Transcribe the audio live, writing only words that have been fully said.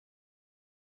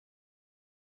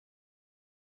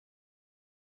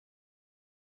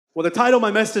Well, the title of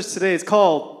my message today is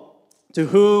called, To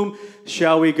Whom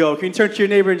Shall We Go? Can you turn to your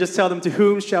neighbor and just tell them, to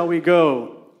whom shall we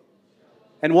go?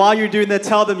 And while you're doing that,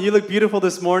 tell them, you look beautiful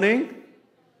this morning.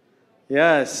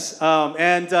 Yes.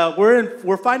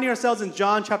 We're finding ourselves in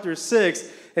John chapter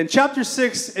 6. And chapter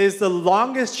 6 is the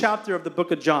longest chapter of the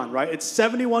book of John, right? It's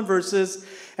 71 verses.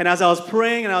 And as I was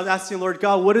praying and I was asking Lord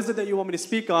God, what is it that you want me to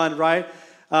speak on, right?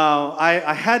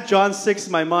 I had John 6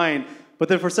 in my mind. But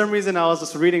then for some reason, I was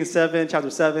just reading chapter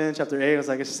 7, chapter 8. I was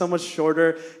like, it's so much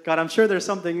shorter. God, I'm sure there's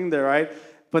something in there, right?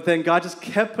 But then God just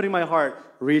kept putting my heart,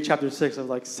 read chapter 6. I was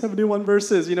like, 71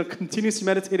 verses, continuously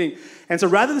meditating. And so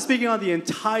rather than speaking on the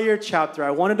entire chapter, I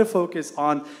wanted to focus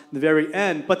on the very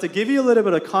end. But to give you a little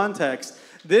bit of context,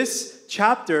 this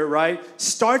chapter, right,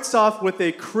 starts off with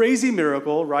a crazy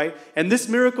miracle, right? And this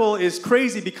miracle is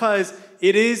crazy because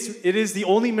it is the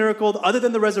only miracle, other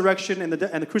than the resurrection and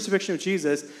the crucifixion of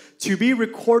Jesus, to be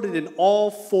recorded in all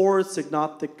four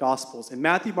synoptic gospels, in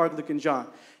Matthew, Mark, Luke, and John.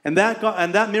 And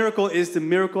that miracle is the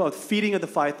miracle of feeding of the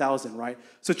 5,000, right?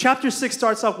 So chapter 6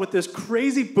 starts off with this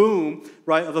crazy boom,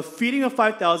 right, of a feeding of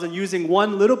 5,000 using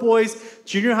one little boy's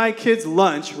junior high kid's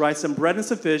lunch, right, some bread and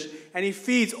some fish, and he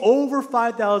feeds over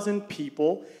 5,000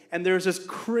 people, and there's this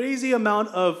crazy amount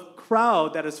of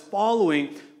crowd that is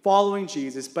following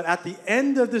Jesus. But at the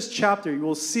end of this chapter, you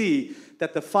will see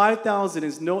that the 5,000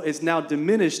 is now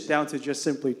diminished down to just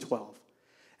simply 12.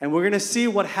 And we're going to see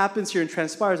what happens here and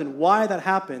transpires and why that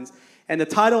happens. And the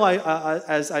title,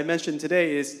 as I mentioned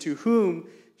today, is To Whom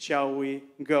Shall We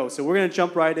Go? So we're going to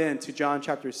jump right into John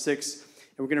chapter 6,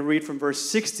 and we're going to read from verse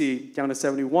 60 down to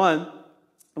 71,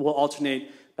 and we'll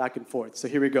alternate back and forth. So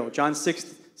here we go, John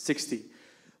 6:60.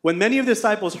 When many of the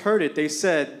disciples heard it, they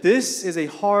said, "This is a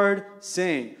hard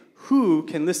saying. Who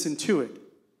can listen to it?"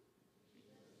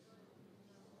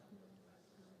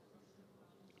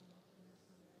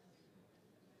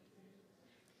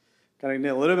 Gotta need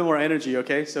a little bit more energy,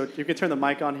 okay? So you can turn the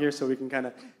mic on here so we can kind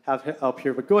of have up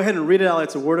here. But go ahead and read it out.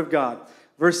 It's a word of God.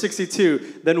 Verse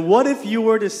 62, "Then what if you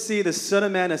were to see the Son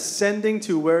of Man ascending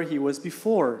to where he was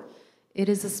before? It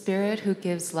is the Spirit who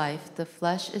gives life. The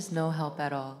flesh is no help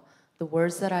at all. The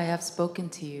words that I have spoken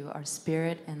to you are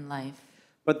spirit and life."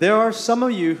 But there are some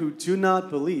of you who do not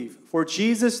believe. For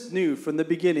Jesus knew from the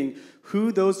beginning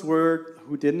who those were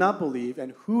who did not believe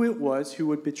and who it was who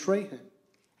would betray him.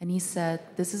 And he said,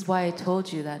 "This is why I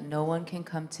told you that no one can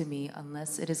come to me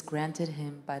unless it is granted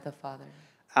him by the Father."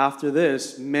 After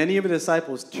this, many of the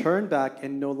disciples turned back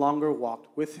and no longer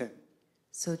walked with him.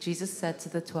 So Jesus said to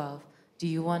the 12, "Do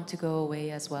you want to go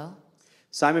away as well?"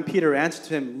 Simon Peter answered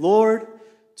him, "Lord,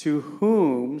 to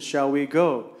whom shall we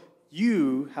go?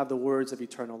 You have the words of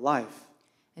eternal life."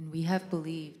 And we have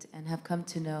believed and have come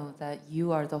to know that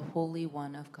you are the Holy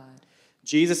One of God.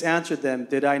 Jesus answered them,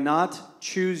 "Did I not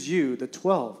choose you, the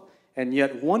 12? And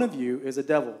yet one of you is a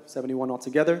devil." 71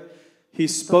 altogether. He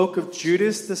spoke of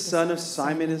Judas, the son of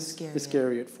Simon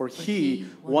Iscariot, for he,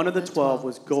 one of the 12,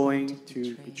 was going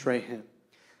to betray him.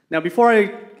 Now, before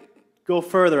I go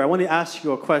further, I want to ask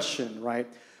you a question, right?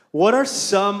 What are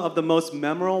some of the most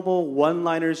memorable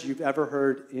one-liners you've ever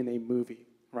heard in a movie,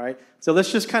 right? So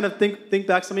let's just kind of think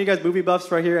back. Some of you guys movie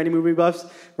buffs right here, any movie buffs,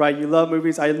 right? You love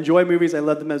movies. I enjoy movies. I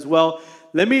love them as well.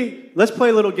 Let's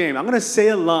play a little game. I'm going to say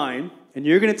a line, and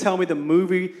you're going to tell me the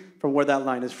movie from where that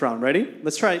line is from. Ready?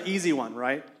 Let's try an easy one,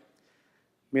 right?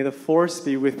 May the force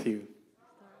be with you.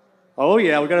 Oh,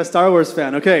 yeah, we got a Star Wars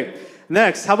fan. Okay,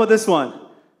 next, how about this one?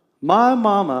 My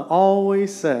mama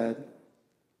always said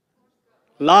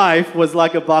life was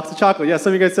like a box of chocolate. Yes,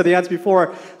 some of you guys said the answer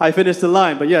before I finished the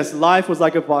line. But yes, life was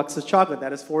like a box of chocolate.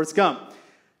 That is Forrest Gump.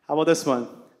 How about this one?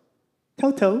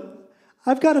 Toto,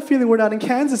 I've got a feeling we're not in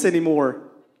Kansas anymore.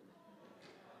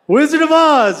 Wizard of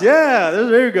Oz. Yeah,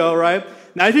 there you go, right?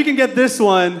 Now, if you can get this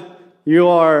one, you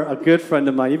are a good friend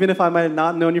of mine. Even if I might have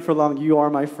not known you for long, you are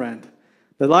my friend.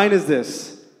 The line is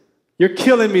this: "You're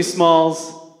killing me,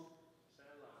 Smalls."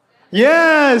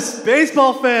 Yes,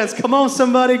 baseball fans, come on,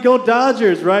 somebody, go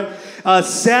Dodgers, right?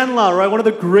 Sandlot, right? One of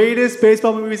the greatest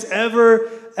baseball movies ever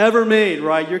made,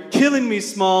 right? "You're killing me,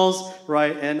 Smalls,"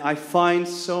 right? And I find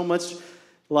so much,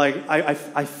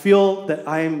 I feel that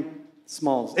I am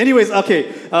Smalls. Anyways,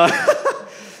 okay.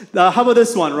 How about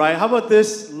this one, right? How about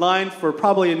this line for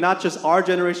probably not just our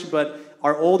generation, but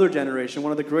our older generation?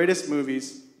 One of the greatest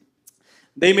movies.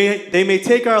 They may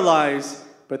take our lives,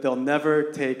 but they'll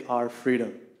never take our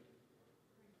freedom.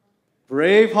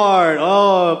 Braveheart.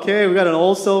 Oh, okay. We got an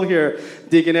old soul here.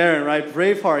 Deacon Aaron, right?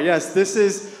 Braveheart. Yes, this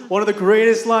is one of the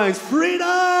greatest lines.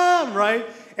 Freedom, right?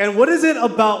 And what is it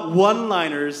about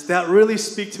one-liners that really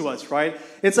speak to us, right?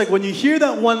 It's like when you hear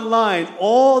that one line,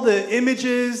 all the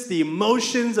images, the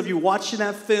emotions of you watching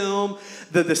that film,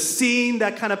 the scene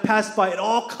that kind of passed by, it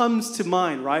all comes to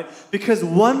mind, right? Because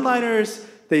one-liners,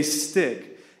 they stick.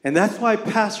 And that's why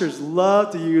pastors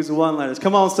love to use one-liners.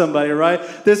 Come on, somebody, right?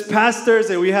 This past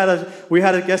Thursday, we had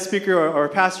a guest speaker or a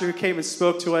pastor who came and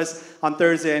spoke to us on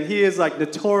Thursday, and he is like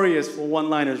notorious for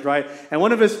one-liners, right? And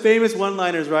one of his famous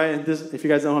one-liners, right? And this, if you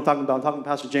guys know what I'm talking about, I'm talking to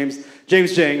Pastor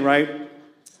James Jang, right?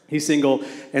 He's single.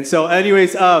 And so,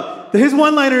 anyways, his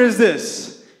one-liner is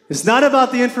this: it's not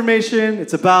about the information;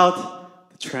 it's about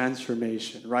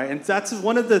transformation, right? And that's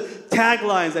one of the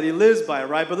taglines that he lives by,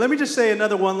 right? But let me just say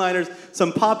another one-liners,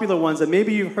 some popular ones that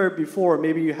maybe you've heard before,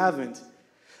 maybe you haven't.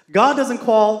 God doesn't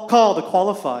call the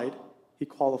qualified, he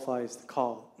qualifies the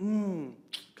call.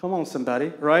 Come on,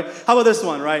 somebody, right? How about this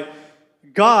one, right?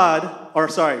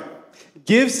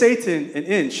 Give Satan an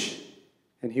inch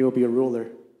and he will be a ruler.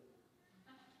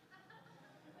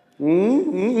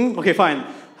 Okay, fine.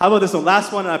 How about this one?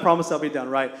 Last one, and I promise I'll be done,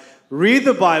 right? Read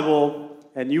the Bible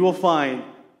and you will find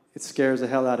it scares the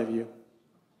hell out of you.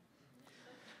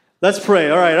 Let's pray.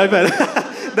 All right, I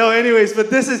bet. No, anyways, but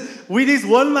these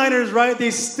one-liners, right? They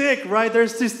stick, right?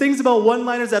 There's these things about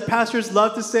one-liners that pastors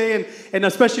love to say, and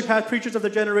especially past preachers of the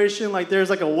generation, like there's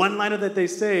like a one-liner that they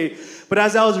say. But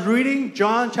as I was reading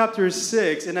John chapter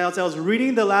 6, and as I was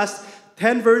reading the last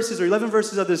 10 verses or 11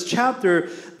 verses of this chapter,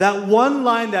 that one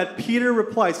line that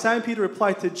Simon Peter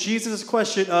replied to Jesus'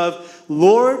 question of,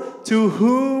 Lord, to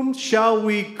whom shall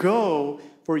we go?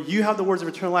 For you have the words of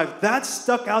eternal life. That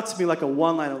stuck out to me like a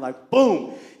one-liner, like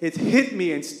boom, it hit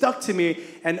me and stuck to me.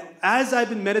 And as I've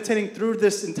been meditating through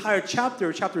this entire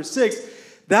chapter 6,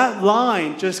 that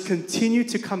line just continued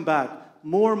to come back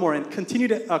more and more and continue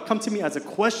to come to me as a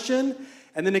question,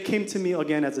 and then it came to me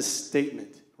again as a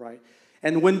statement, right?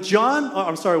 And when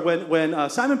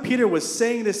Simon Peter was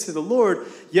saying this to the Lord,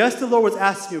 yes, the Lord was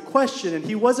asking a question, and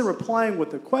he wasn't replying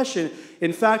with a question.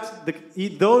 In fact,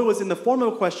 though it was in the form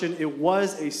of a question, it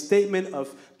was a statement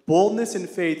of boldness and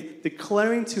faith,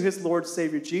 declaring to his Lord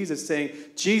Savior Jesus, saying,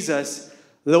 Jesus,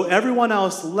 though everyone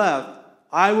else left,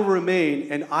 I will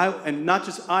remain, and not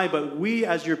just I, but we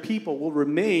as your people will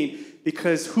remain,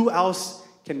 because who else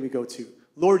can we go to?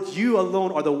 Lord, you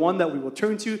alone are the one that we will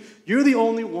turn to. You're the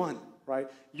only one. Right?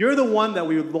 You're the one that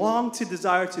we long to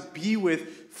desire to be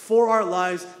with for our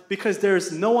lives, because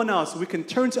there's no one else. We can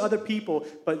turn to other people,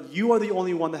 but you are the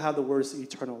only one that have the words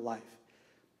eternal life.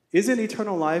 Isn't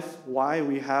eternal life why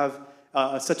we have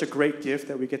such a great gift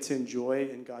that we get to enjoy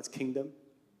in God's kingdom?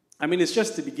 I mean, it's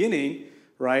just the beginning,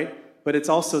 right? But it's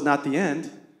also not the end.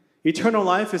 Eternal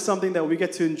life is something that we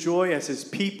get to enjoy as his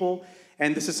people.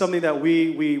 And this is something that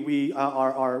we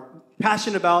are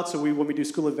passionate about. So when we do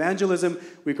school evangelism,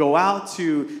 we go out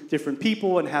to different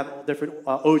people and have different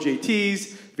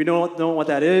OJTs. If you don't know what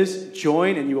that is,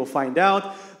 join and you will find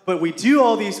out. But we do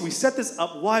all these, we set this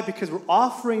up. Why? Because we're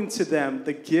offering to them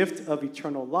the gift of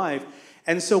eternal life.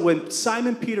 And so when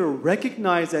Simon Peter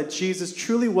recognized that Jesus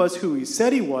truly was who he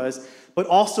said he was, but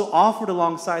also offered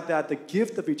alongside that the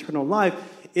gift of eternal life,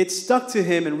 it stuck to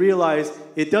him and realized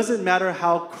it doesn't matter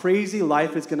how crazy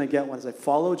life is going to get once I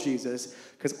follow Jesus,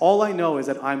 because all I know is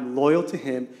that I'm loyal to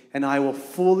him and I will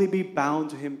fully be bound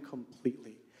to him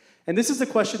completely. And this is the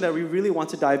question that we really want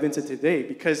to dive into today,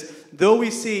 because though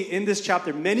we see in this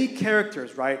chapter many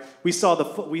characters, right? We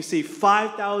see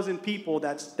 5,000 people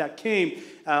that came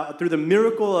through the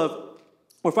miracle of,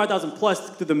 or 5,000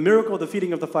 plus through the miracle of the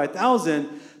feeding of the 5,000,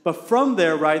 but from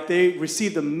there, right, they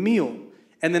received a meal.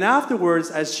 And then afterwards,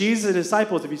 as Jesus and his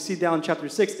disciples, if you see down in chapter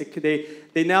 6,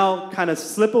 they now kind of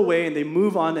slip away and they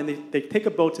move on and they take a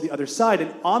boat to the other side.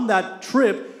 And on that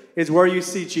trip is where you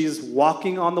see Jesus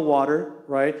walking on the water,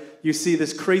 right? You see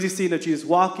this crazy scene of Jesus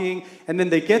walking, and then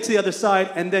they get to the other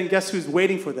side, and then guess who's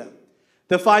waiting for them?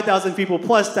 The 5,000 people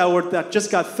plus that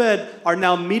just got fed are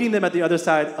now meeting them at the other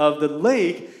side of the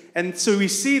lake. And so we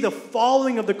see the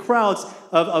following of the crowds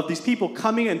of these people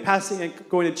coming and passing and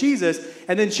going to Jesus.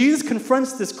 And then Jesus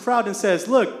confronts this crowd and says,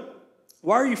 look,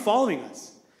 why are you following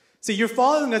us? See, you're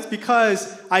following us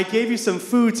because I gave you some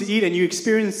food to eat and you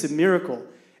experienced a miracle.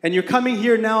 And you're coming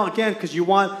here now again because you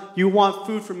want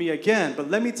food from me again. But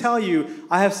let me tell you,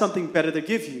 I have something better to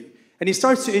give you. And he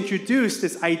starts to introduce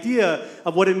this idea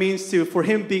of what it means for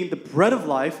him being the bread of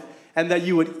life, and that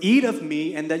you would eat of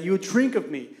me and that you would drink of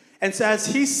me. And so as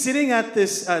he's sitting at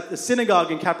this the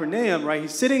synagogue in Capernaum, right,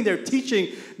 he's sitting there teaching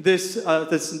this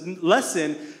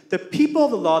lesson, the people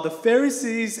of the law, the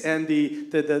Pharisees and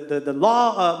the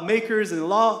law makers and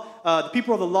the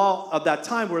people of the law of that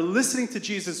time were listening to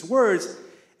Jesus' words.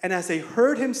 And as they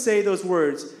heard him say those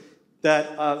words,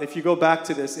 that if you go back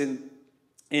to this in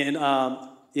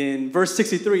verse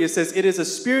 63, it says, "It is a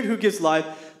spirit who gives life.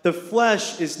 The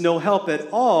flesh is no help at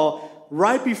all."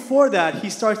 Right before that, he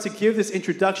starts to give this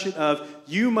introduction of,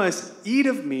 "You must eat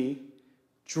of me,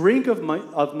 drink of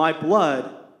my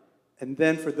blood, and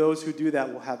then for those who do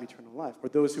that will have eternal life, or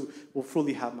those who will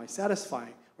fully have my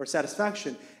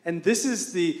satisfaction." And this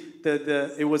is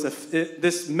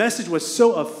this message was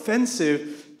so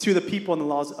offensive to the people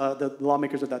and the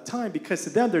lawmakers of that time, because to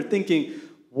them they're thinking,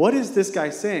 what is this guy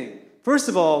saying? First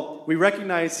of all, we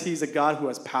recognize he's a God who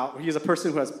has power. He's a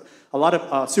person who has a lot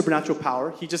of supernatural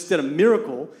power. He just did a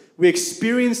miracle. We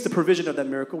experienced the provision of that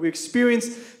miracle. We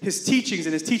experienced his teachings,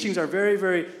 and his teachings are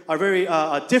very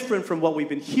different from what we've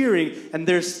been hearing. And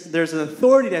there's an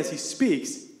authority as he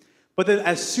speaks. But then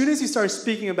as soon as he starts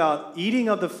speaking about eating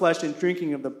of the flesh and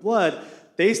drinking of the blood,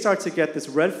 they start to get this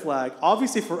red flag.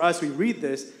 Obviously for us, we read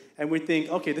this and we think,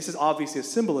 okay, this is obviously a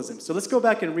symbolism. So let's go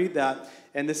back and read that.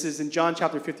 And this is in John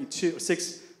chapter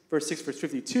 6, verse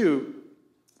 52.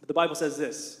 The Bible says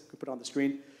this. I'll put it on the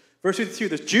screen. Verse 52,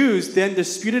 "The Jews then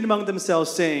disputed among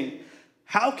themselves, saying,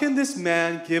 'How can this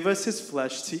man give us his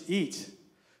flesh to eat?'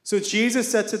 So Jesus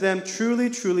said to them, 'Truly,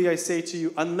 truly, I say to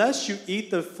you, unless you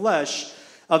eat the flesh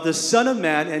of the Son of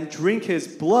Man and drink his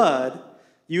blood,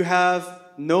 you have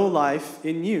no life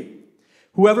in you.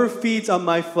 Whoever feeds on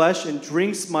my flesh and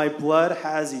drinks my blood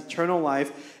has eternal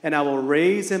life, and I will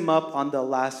raise him up on the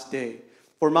last day.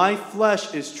 For my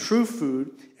flesh is true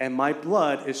food, and my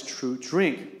blood is true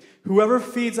drink. Whoever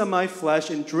feeds on my flesh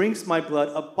and drinks my blood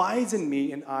abides in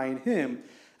me, and I in him.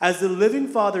 As the living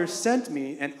Father sent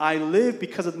me, and I live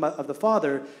because of the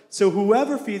Father, so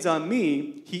whoever feeds on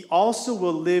me, he also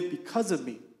will live because of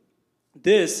me.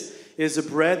 This is the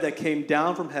bread that came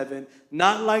down from heaven,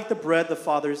 not like the bread the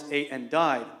fathers ate and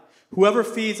died. Whoever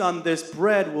feeds on this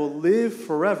bread will live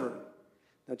forever.'"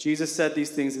 Now Jesus said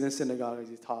these things in the synagogue as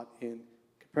he taught in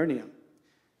Capernaum.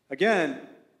 Again,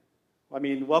 I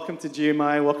mean, welcome to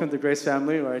GMI, welcome to Grace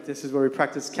Family, right? This is where we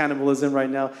practice cannibalism right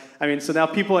now. I mean, so now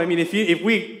people, I mean, if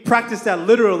we practice that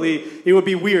literally, it would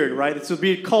be weird, right? This would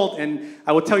be a cult, and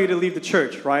I would tell you to leave the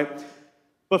church, right?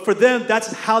 But for them, that's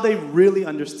how they really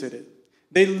understood it.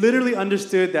 They literally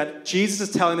understood that Jesus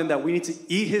is telling them that we need to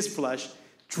eat his flesh,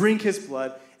 drink his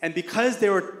blood, and because they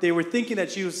were thinking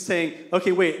that Jesus was saying,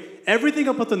 okay, wait, everything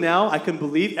up until now I can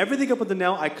believe, everything up until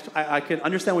now I can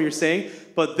understand what you're saying,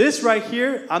 but this right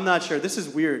here, I'm not sure. This is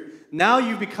weird. Now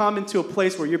you've become into a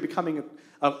place where you're becoming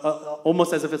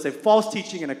almost as if it's a false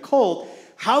teaching and a cult.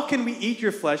 How can we eat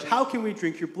your flesh? How can we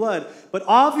drink your blood? But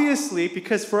obviously,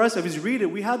 because for us, as we read it,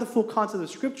 we have the full concept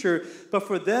of Scripture. But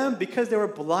for them, because they were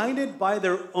blinded by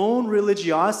their own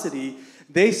religiosity,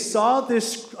 they saw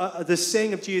this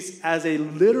saying of Jesus as a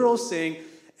literal saying.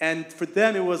 And for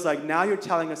them, it was like, now you're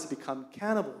telling us to become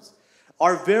cannibals.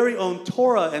 Our very own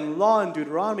Torah and law in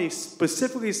Deuteronomy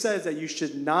specifically says that you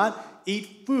should not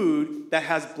eat food that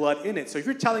has blood in it. So if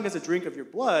you're telling us to drink of your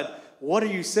blood, what are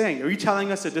you saying? Are you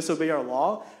telling us to disobey our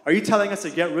law? Are you telling us to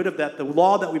get rid of that? The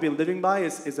law that we've been living by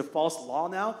is a false law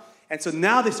now? And so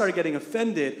now they started getting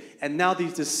offended, and now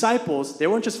these disciples, they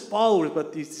weren't just followers,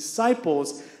 but these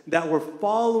disciples that were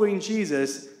following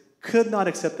Jesus could not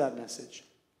accept that message.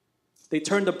 They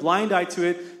turned a blind eye to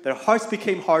it, their hearts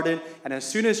became hardened, and as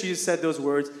soon as Jesus said those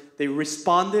words, they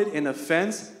responded in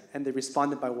offense, and they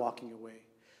responded by walking away.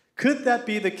 Could that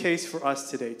be the case for us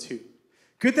today too?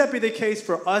 Could that be the case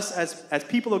for us as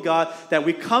people of God, that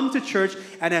we come to church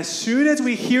and as soon as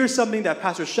we hear something that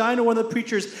Pastor Shine or one of the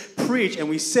preachers preach and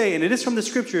we say, and it is from the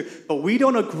Scripture, but we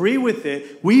don't agree with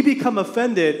it, we become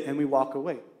offended and we walk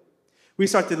away. We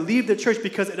start to leave the church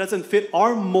because it doesn't fit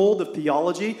our mold of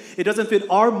theology. It doesn't fit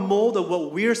our mold of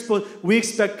what we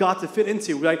expect God to fit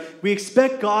into, right? We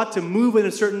expect God to move in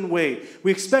a certain way. We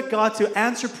expect God to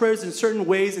answer prayers in certain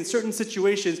ways, in certain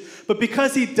situations. But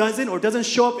because he doesn't or doesn't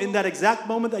show up in that exact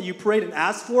moment that you prayed and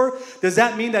asked for, does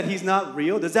that mean that he's not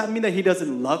real? Does that mean that he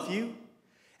doesn't love you?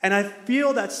 And I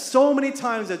feel that so many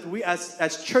times that we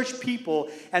as church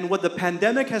people, and what the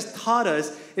pandemic has taught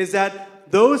us is that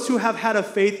those who have had a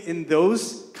faith in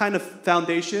those kind of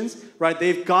foundations, right,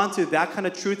 they've gone to that kind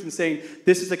of truth and saying,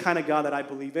 this is the kind of God that I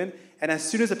believe in. And as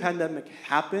soon as the pandemic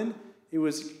happened, it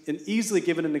was easily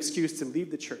given an excuse to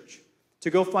leave the church, to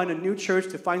go find a new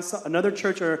church, to find another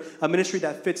church or a ministry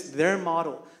that fits their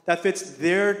model, that fits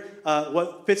their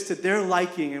what fits to their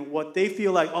liking and what they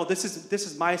feel like, oh, this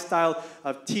is my style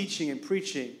of teaching and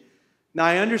preaching. Now,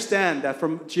 I understand that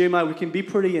from GMI we can be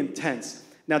pretty intense.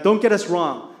 Now, don't get us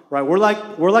wrong. right? We're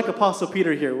like Apostle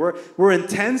Peter here. We're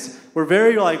intense. We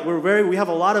have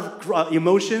a lot of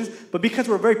emotions, but because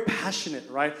we're very passionate,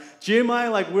 right?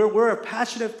 GMI, we're a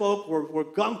passionate folk. We're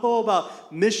gung-ho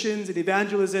about missions and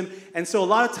evangelism, and so a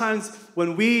lot of times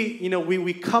when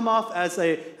we come off as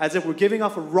if we're giving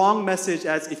off a wrong message,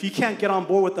 as if you can't get on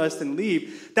board with us, then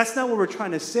leave. That's not what we're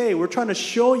trying to say. We're trying to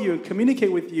show you and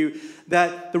communicate with you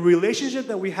that the relationship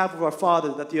that we have with our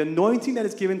Father, that the anointing that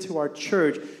is given to our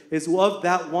church is of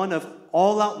that one of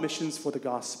all-out missions for the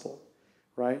gospel,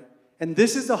 right? And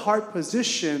this is the heart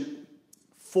position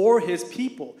for his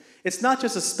people. It's not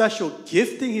just a special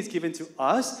gifting he's given to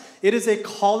us. It is a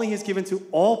calling he's given to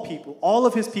all people, all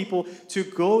of his people, to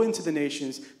go into the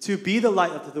nations, to be the light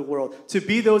of the world, to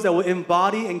be those that will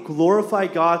embody and glorify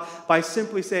God by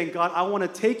simply saying, God, I want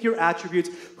to take your attributes,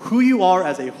 who you are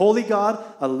as a holy God,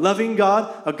 a loving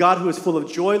God, a God who is full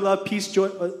of joy, love, peace, joy,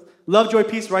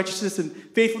 peace, righteousness, and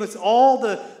faithfulness, all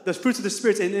the fruits of the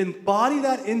Spirit, and embody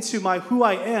that into who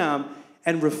I am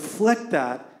and reflect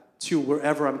that to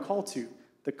wherever I'm called to.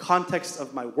 The context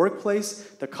of my workplace,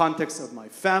 the context of my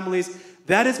families.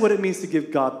 That is what it means to give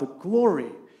God the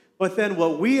glory. But then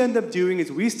what we end up doing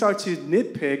is we start to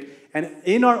nitpick, and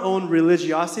in our own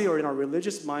religiosity or in our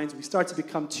religious minds, we start to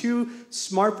become too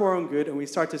smart for our own good, and we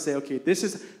start to say, okay,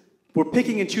 we're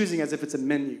picking and choosing as if it's a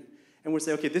menu. And we'll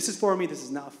say, okay, this is for me, this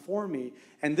is not for me.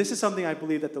 And this is something I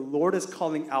believe that the Lord is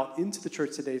calling out into the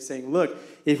church today, saying, look,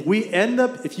 if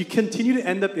you continue to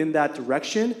end up in that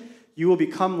direction, you will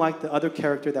become like the other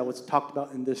character that was talked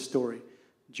about in this story,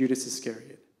 Judas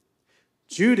Iscariot.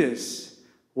 Judas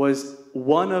was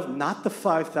one of, not the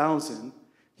 5,000,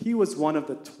 he was one of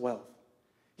the 12.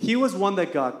 He was one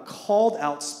that God called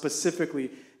out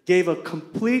specifically, gave a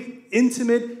complete,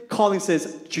 intimate calling,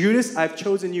 says, Judas, I've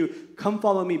chosen you. Come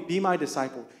follow me, be my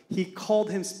disciple. He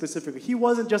called him specifically. He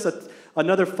wasn't just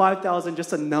another 5,000,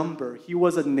 just a number. He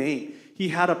was a name. He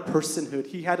had a personhood.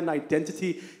 He had an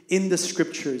identity in the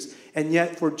scriptures. And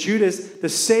yet for Judas, the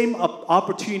same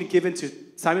opportunity given to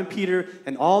Simon Peter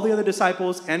and all the other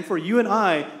disciples, and for you and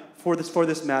I, for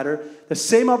this matter, the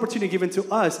same opportunity given to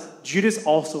us, Judas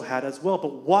also had as well.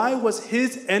 But why was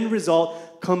his end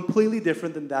result completely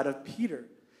different than that of Peter?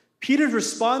 Peter's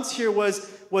response here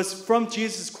was from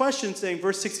Jesus' question, saying,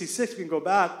 verse 66, we can go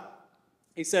back.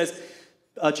 He says,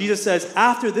 Jesus says,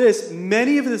 after this,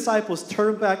 many of the disciples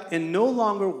turned back and no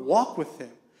longer walked with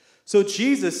him. So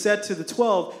Jesus said to the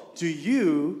 12, do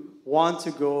you want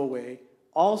to go away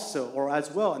also, or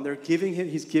as well? And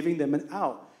he's giving them an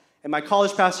out. And my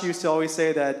college pastor used to always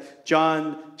say that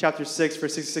John chapter 6,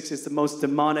 verse 66 is the most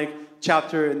demonic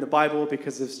chapter in the Bible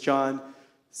because it's John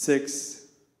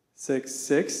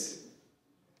 6:6.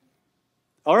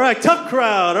 All right, tough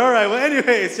crowd. All right, well,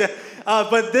 anyways, yeah.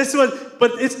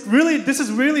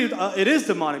 It is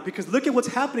demonic because look at what's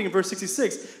happening in verse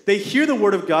 66. They hear the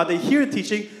word of God, they hear the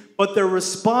teaching, but their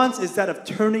response is that of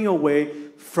turning away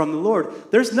from the Lord.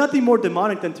 There's nothing more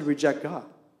demonic than to reject God.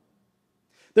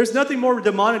 There's nothing more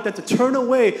demonic than to turn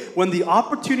away when the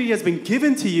opportunity has been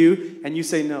given to you and you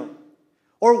say no.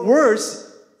 Or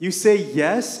worse, you say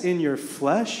yes in your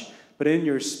flesh, but in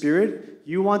your spirit,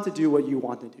 you want to do what you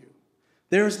want to do.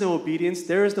 There is no obedience.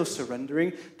 There is no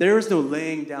surrendering. There is no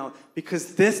laying down.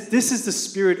 Because this is the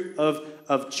spirit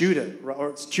of Judah,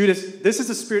 or Judas. This is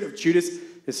the spirit of Judas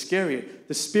Iscariot,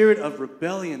 the spirit of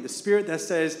rebellion, the spirit that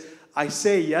says, I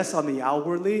say yes on the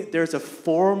outwardly. There's a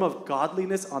form of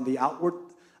godliness on the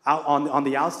on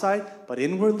the outside, but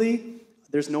inwardly,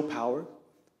 there's no power.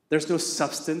 There's no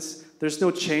substance. There's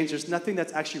no change. There's nothing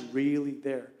that's actually really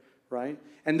there, right?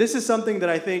 And this is something that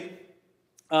I think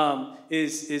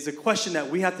is a question that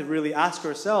we have to really ask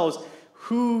ourselves.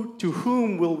 To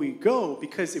whom will we go?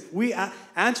 Because if we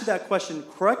answer that question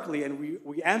correctly and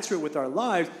we answer it with our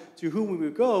lives, to whom we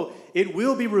will go, it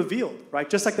will be revealed, right?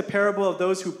 Just like the parable of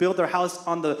those who build their house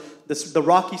on the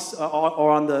rocky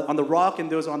or on the rock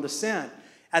and those on the sand.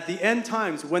 At the end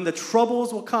times, when the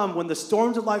troubles will come, when the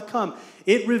storms of life come,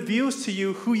 it reveals to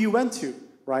you who you went to,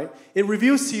 right? It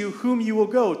reveals to you whom you will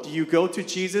go. Do you go to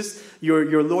Jesus,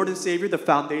 your Lord and Savior, the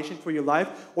foundation for your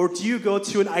life? Or do you go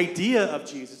to an idea of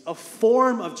Jesus, a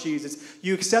form of Jesus?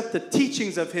 You accept the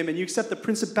teachings of him and you accept the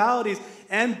principalities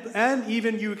and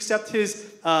even you accept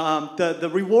his the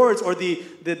rewards or the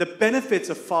benefits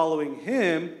of following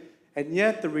him, and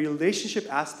yet the relationship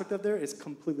aspect of there is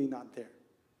completely not there.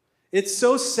 It's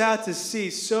so sad to see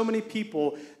so many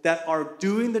people that are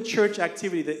doing the church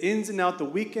activity, the ins and outs, the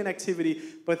weekend activity,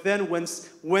 but then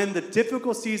when the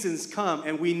difficult seasons come,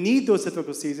 and we need those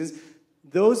difficult seasons,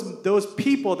 those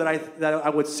people that I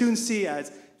would soon see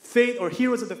as faith or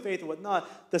heroes of the faith and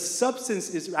whatnot, the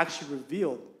substance is actually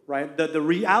revealed, right? The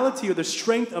reality or the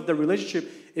strength of the relationship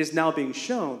is now being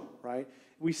shown, right?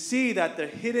 We see that the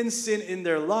hidden sin in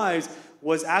their lives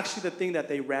was actually the thing that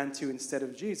they ran to instead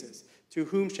of Jesus. To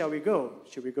whom shall we go?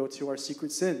 Should we go to our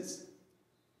secret sins?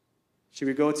 Should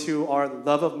we go to our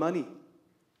love of money?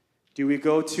 Do we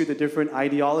go to the different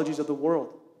ideologies of the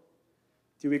world?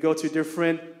 Do we go to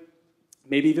different,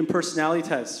 maybe even personality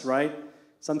tests, right?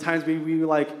 Sometimes we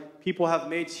like, people have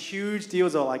made huge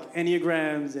deals of like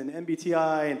Enneagrams and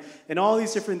MBTI and all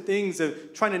these different things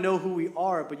of trying to know who we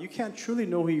are, but you can't truly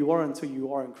know who you are until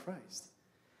you are in Christ.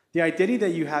 The identity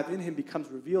that you have in him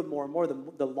becomes revealed more and more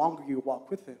the longer you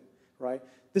walk with him, right?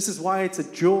 This is why it's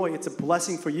a joy, it's a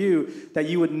blessing for you that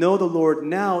you would know the Lord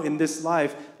now in this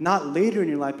life, not later in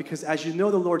your life, because as you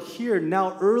know the Lord here,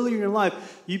 now early in your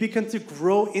life, you begin to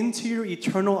grow into your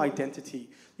eternal identity.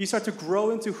 You start to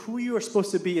grow into who you are supposed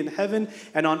to be in heaven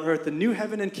and on earth, the new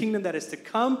heaven and kingdom that is to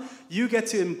come. You get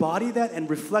to embody that and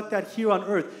reflect that here on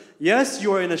earth. Yes,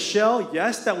 you are in a shell.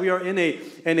 Yes, that we are in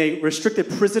a restricted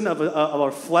prison of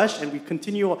our flesh and we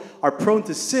are prone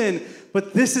to sin,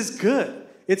 but this is good.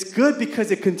 It's good because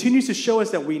it continues to show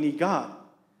us that we need God,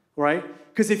 right?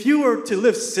 Because if you were to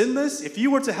live sinless, if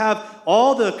you were to have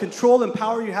all the control and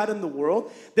power you had in the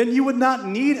world, then you would not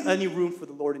need any room for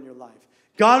the Lord in your life.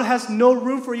 God has no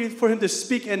room for him to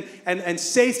speak and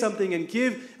say something and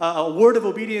give a word of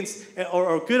obedience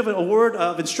or give a word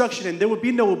of instruction, and there would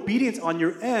be no obedience on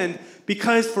your end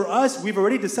because for us, we've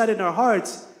already decided in our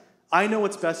hearts, I know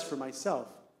what's best for myself.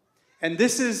 And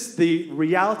this is the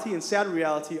reality and sad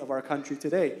reality of our country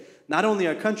today. Not only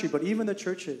our country, but even the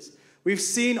churches. We've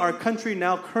seen our country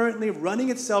now currently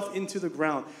running itself into the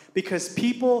ground because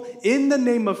people, in the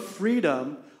name of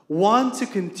freedom, want to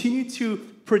continue to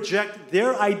project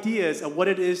their ideas of what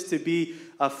it is to be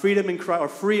freedom in Christ, or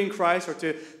free in Christ, or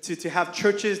to have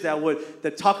churches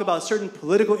that talk about certain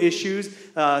political issues,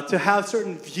 to have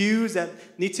certain views that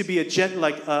need to be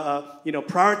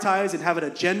prioritized and have an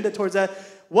agenda towards that.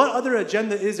 What other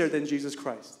agenda is there than Jesus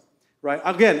Christ? Right?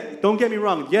 Again, don't get me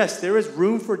wrong. Yes, there is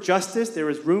room for justice, there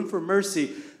is room for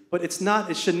mercy, but it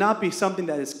should not be something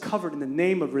that is covered in the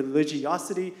name of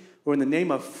religiosity or in the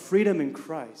name of freedom in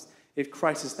Christ if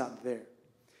Christ is not there.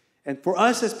 And for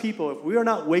us as people, if we are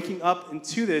not waking up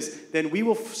into this, then we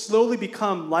will slowly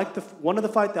become like one of the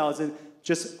 5,000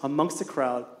 just amongst the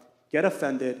crowd, get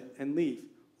offended, and leave.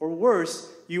 Or worse,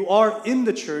 you are in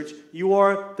the church, you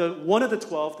are the one of the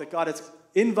 12 that God has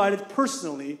invited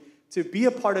personally to be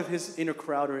a part of his inner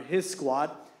crowd or his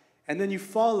squad, and then you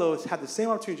have the same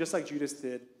opportunity just like Judas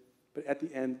did, but at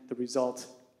the end, the result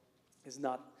is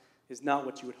not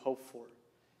what you would hope for.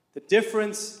 The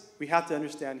difference we have to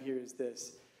understand here is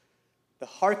this. The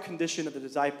heart condition of the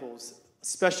disciples,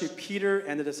 especially Peter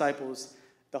and the disciples,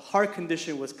 the heart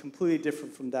condition was completely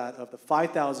different from that of the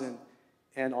 5,000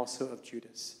 and also of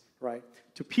Judas, right?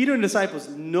 To Peter and the disciples,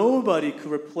 nobody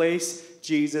could replace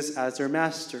Jesus as their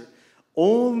master.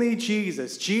 Only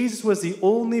Jesus. Jesus was the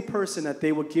only person that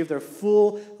they would give their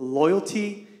full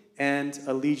loyalty and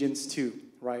allegiance to,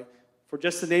 right? For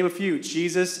just to name a few,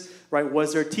 Jesus, right,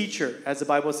 was their teacher, as the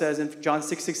Bible says in John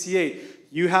 6:68.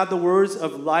 You have the words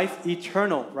of life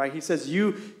eternal, right? He says,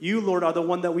 you, Lord, are the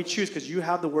one that we choose because you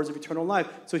have the words of eternal life.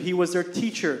 So he was their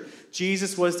teacher.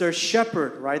 Jesus was their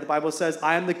shepherd, right? The Bible says,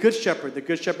 I am the good shepherd. The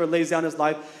good shepherd lays down his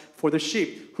life for the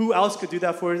sheep. Who else could do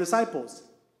that for his disciples?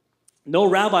 No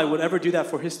rabbi would ever do that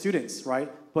for his students,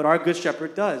 right? But our good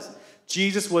shepherd does.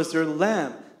 Jesus was their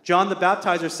lamb. John the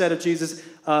Baptizer said of Jesus,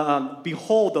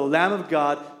 behold, the Lamb of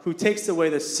God who takes away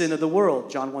the sin of the world,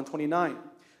 John 1:29.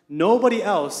 Nobody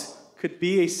else could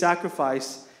be a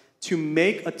sacrifice to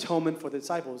make atonement for the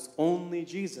disciples. Only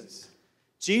Jesus.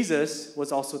 Jesus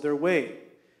was also their way.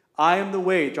 I am the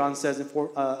way, John says in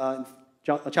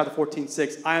chapter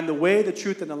 14:6. I am the way, the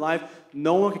truth, and the life.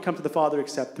 No one can come to the Father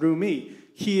except through me.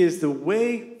 He is the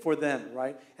way for them,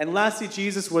 right? And lastly,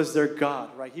 Jesus was their God,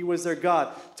 right? He was their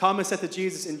God. Thomas said to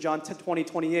Jesus in John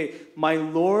 20:28, my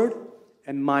Lord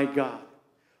and my God.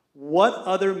 What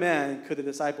other man could the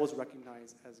disciples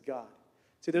recognize as God?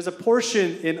 See, there's a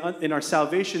portion in our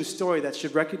salvation story that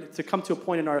should to come to a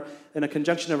point in a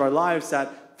conjunction of our lives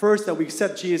that first that we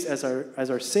accept Jesus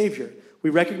as our Savior. We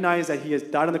recognize that He has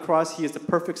died on the cross. He is the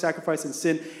perfect sacrifice in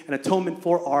sin and atonement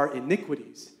for our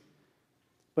iniquities.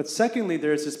 But secondly,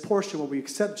 there's this portion where we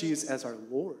accept Jesus as our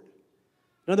Lord.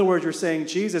 In other words, you're saying,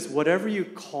 Jesus, whatever you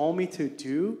call me to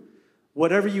do,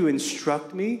 whatever you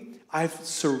instruct me, I've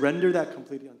surrendered that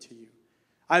completely unto you.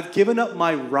 I've given up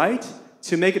my right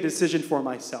to make a decision for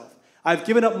myself. I've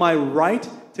given up my right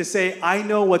to say, I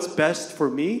know what's best for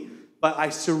me, but I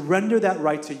surrender that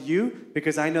right to you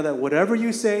because I know that whatever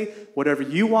you say, whatever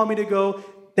you want me to go,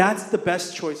 that's the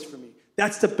best choice for me.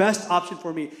 That's the best option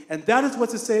for me. And that is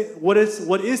what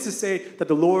is to say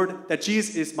that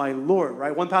Jesus is my Lord,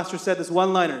 right? One pastor said this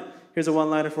one-liner. Here's a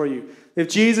one-liner for you. If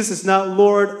Jesus is not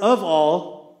Lord of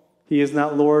all, he is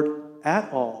not Lord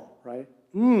at all, right?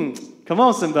 Come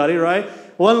on, somebody, right?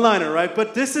 One-liner, right?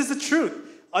 But this is the truth.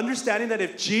 Understanding that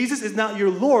if Jesus is not your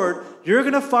Lord, you're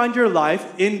going to find your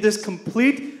life in this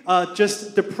complete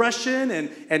just depression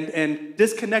and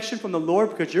disconnection from the Lord,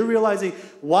 because you're realizing,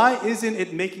 why isn't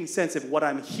it making sense of what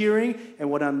I'm hearing and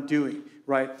what I'm doing,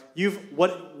 right?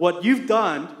 What you've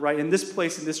done, right, in this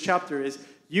place, in this chapter, is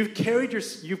you've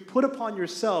put upon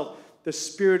yourself the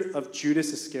spirit of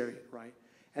Judas Iscariot, right?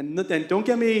 And then don't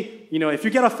get me, if you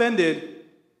get offended,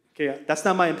 okay, that's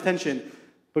not my intention,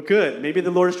 but good. Maybe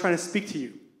the Lord is trying to speak to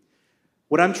you.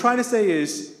 What I'm trying to say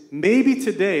is, maybe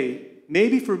today,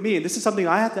 maybe for me, and this is something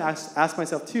I have to ask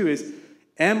myself too, is,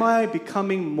 am I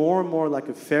becoming more and more like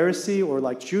a Pharisee or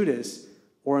like Judas,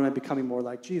 or am I becoming more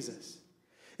like Jesus?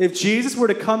 If Jesus were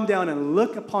to come down and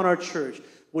look upon our church,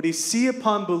 would he see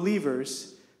upon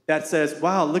believers that says,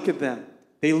 wow, look at them.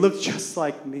 They look just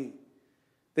like me.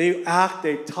 They act,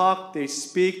 they talk, they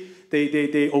speak,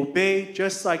 they obey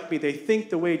just like me. They think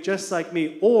the way just like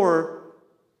me. Or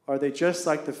are they just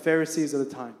like the Pharisees of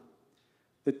the time?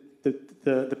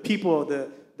 The people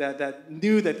that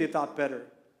knew that they thought better.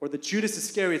 Or the Judas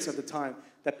Iscariots of the time.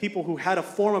 That people who had a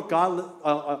form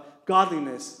of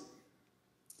godliness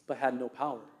but had no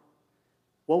power.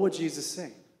 What would Jesus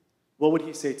say? What would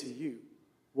he say to you?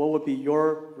 What would be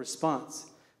your response?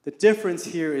 The difference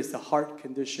here is the heart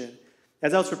condition.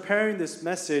 As I was preparing this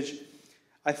message,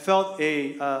 I felt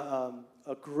a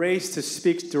grace to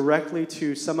speak directly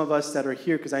to some of us that are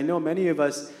here, because I know many of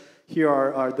us here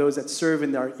are those that serve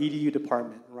in our EDU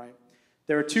department, right?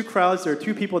 There are two crowds, there are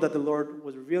two people that the Lord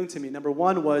was revealing to me. Number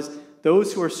one was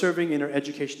those who are serving in our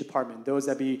education department, those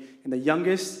that be in the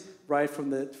youngest, right, from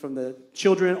the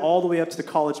children all the way up to the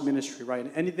college ministry, right,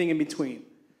 and anything in between.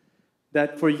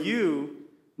 That for you,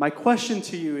 my question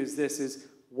to you is this, is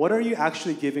what are you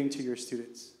actually giving to your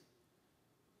students?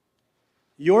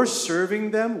 You're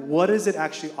serving them, what is it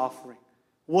actually offering?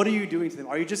 What are you doing to them?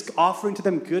 Are you just offering to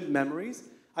them good memories?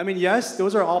 I mean, yes,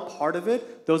 those are all part of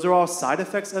it. Those are all side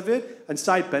effects of it and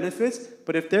side benefits.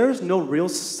 But if there is no real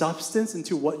substance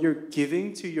into what you're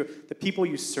giving to the people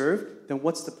you serve, then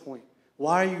what's the point?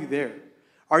 Why are you there?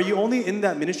 Are you only in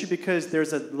that ministry because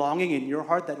there's a longing in your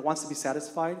heart that wants to be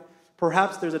satisfied?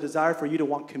 Perhaps there's a desire for you to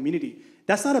want community.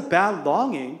 That's not a bad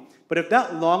longing, but if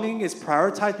that longing is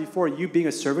prioritized before you being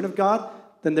a servant of God,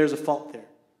 then there's a fault there.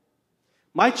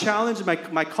 My challenge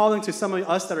and my calling to some of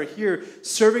us that are here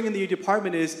serving in the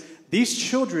department is these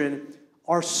children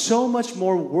are so much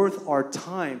more worth our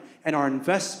time and our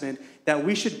investment that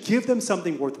we should give them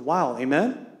something worthwhile.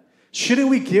 Amen? Shouldn't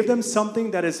we give them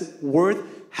something that is worth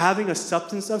having a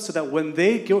substance of, so that when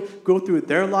they go through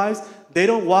their lives, they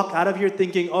don't walk out of here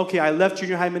thinking, okay, I left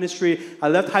junior high ministry, I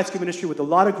left high school ministry with a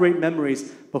lot of great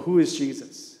memories, but who is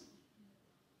Jesus?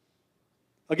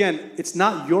 Again, it's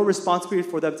not your responsibility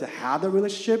for them to have that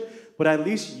relationship, but at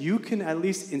least you can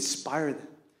inspire them.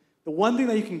 The one thing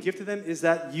that you can give to them is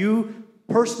that you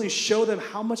personally show them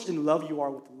how much in love you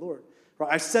are with the Lord. Right?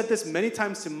 I've said this many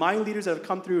times to my leaders that have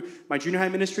come through my junior high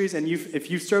ministries, and if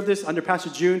you've served this under Pastor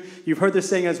June, you've heard this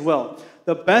saying as well.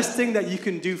 The best thing that you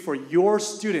can do for your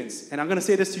students, and I'm going to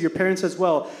say this to your parents as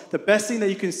well, the best thing that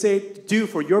you can do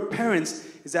for your parents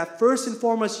is that first and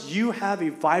foremost, you have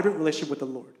a vibrant relationship with the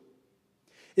Lord.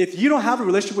 If you don't have a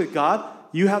relationship with God,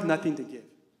 you have nothing to give.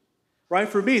 Right?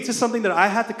 For me, it's just something that I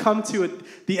had to come to at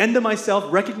the end of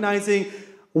myself, recognizing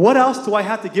what else do I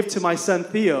have to give to my son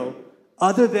Theo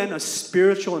other than a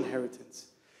spiritual inheritance?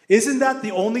 Isn't that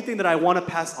the only thing that I want to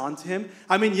pass on to him?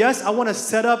 I mean, yes, I want to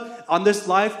set up on this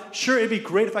life. Sure, it'd be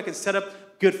great if I could set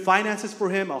up good finances for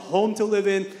him, a home to live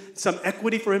in, some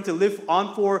equity for him to live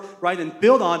on for, right, and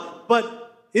build on.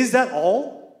 But is that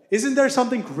all? Isn't there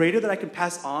something greater that I can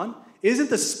pass on?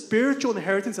 Isn't the spiritual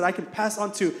inheritance that I can pass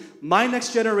on to my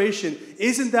next generation,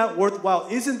 isn't that worthwhile?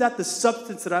 Isn't that the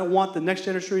substance that I want the next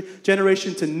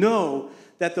generation to know,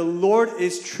 that the Lord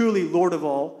is truly Lord of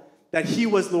all, that he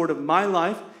was Lord of my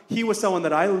life, he was someone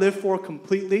that I live for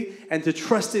completely, and to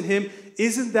trust in him?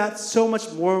 Isn't that so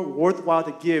much more worthwhile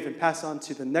to give and pass on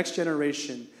to the next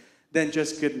generation than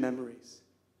just good memories,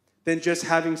 than just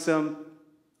having some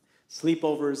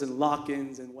sleepovers and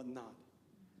lock-ins and whatnot?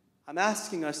 I'm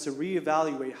asking us to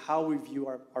reevaluate how we view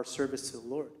our service to the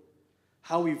Lord,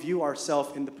 how we view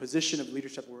ourselves in the position of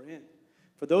leadership we're in.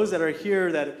 For those that are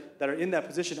here that are in that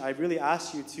position, I really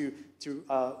ask you to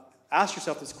ask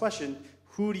yourself this question: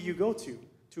 who do you go to?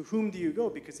 To whom do you go?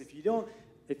 Because if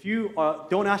if you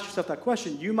don't ask yourself that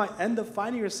question, you might end up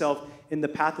finding yourself in the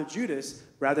path of Judas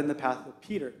rather than the path of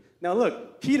Peter. Now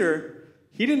look, Peter,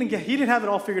 he didn't have it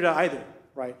all figured out either,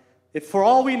 right? If for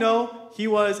all we know, he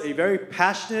was a very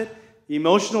passionate,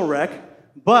 emotional wreck,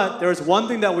 but there's one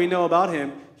thing that we know about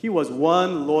him. He was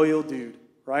one loyal dude,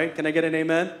 right? Can I get an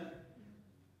amen?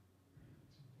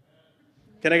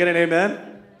 Can I get an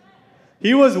amen?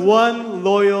 He was one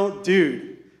loyal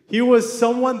dude. He was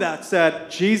someone that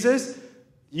said, Jesus,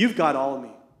 you've got all of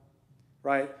me,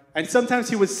 right? And sometimes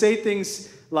he would say things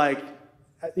like,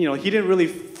 he didn't really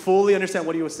fully understand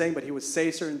what he was saying, but he would say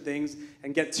certain things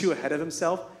and get too ahead of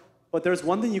himself. But there's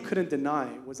one thing you couldn't deny,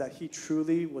 was that he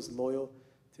truly was loyal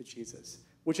to Jesus,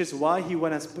 which is why he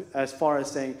went as far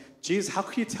as saying, Jesus, how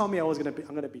could you tell me I'm going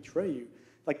to betray you?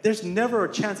 Like, there's never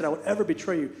a chance that I would ever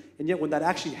betray you. And yet when that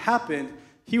actually happened,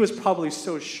 he was probably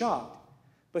so shocked.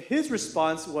 But his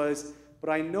response was, but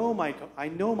I know my God, I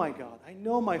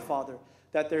know my Father,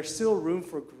 that there's still room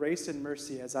for grace and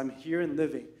mercy as I'm here and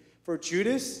living. For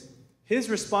Judas, his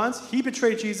response, he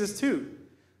betrayed Jesus too.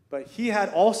 But he had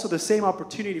also the same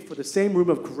opportunity for the same room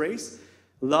of grace,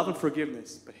 love, and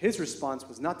forgiveness. But his response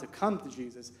was not to come to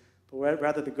Jesus, but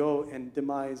rather to go and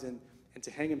demise and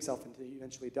to hang himself and to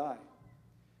eventually die.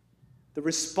 The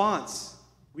response,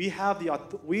 we have the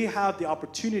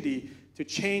opportunity to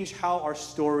change how our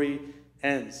story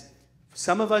ends.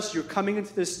 Some of us, you're coming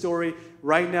into this story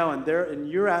right now, and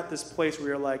you're at this place where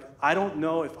you're like, I don't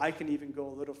know if I can even go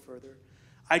a little further.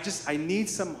 I need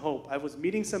some hope. I was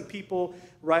meeting some people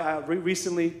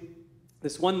recently,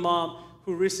 this one mom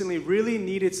who recently really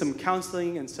needed some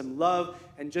counseling and some love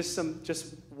and just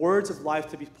words of life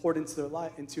to be poured into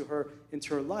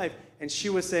her life. And she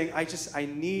was saying, I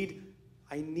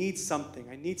need something.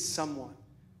 I need someone,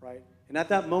 right? And at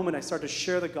that moment, I started to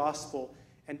share the gospel,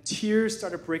 and tears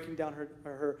started breaking down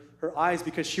her eyes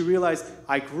because she realized,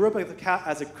 I grew up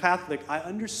as a Catholic. I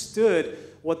understood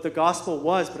what the gospel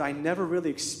was, but I never really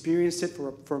experienced it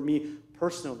for me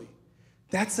personally.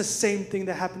 That's the same thing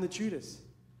that happened to Judas.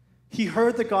 He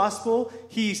heard the gospel.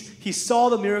 He saw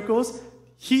the miracles.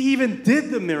 He even did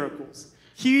the miracles.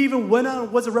 He even went out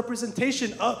and was a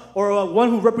representation or one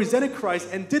who represented Christ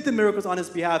and did the miracles on his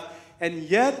behalf. And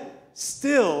yet,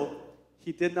 still,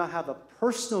 he did not have a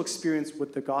personal experience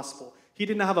with the gospel. He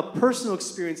did not have a personal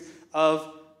experience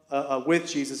with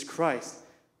Jesus Christ.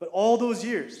 But all those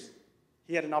years,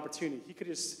 he had an opportunity. He could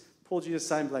just pull Jesus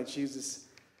aside and be like, Jesus,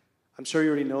 I'm sure you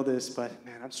already know this, but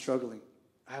man, I'm struggling.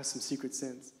 I have some secret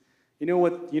sins. You know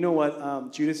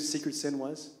what Judas' secret sin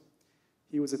was?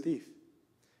 He was a thief.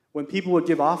 When people would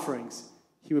give offerings,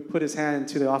 he would put his hand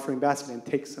into the offering basket and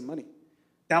take some money.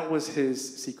 That was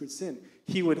his secret sin.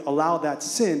 He would allow that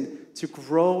sin to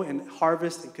grow and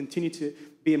harvest and continue to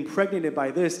be impregnated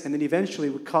by this, and then eventually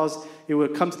it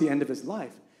would come to the end of his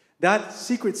life. That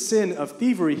secret sin of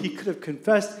thievery, he could have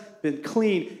confessed, been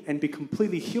clean, and be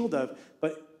completely healed of.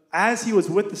 But as he was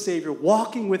with the Savior,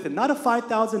 walking with him, not a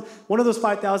 5,000, one of those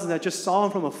 5,000 that just saw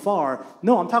him from afar.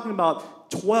 No, I'm talking about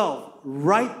 12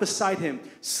 right beside him,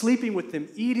 sleeping with him,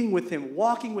 eating with him,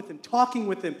 walking with him, talking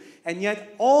with him. And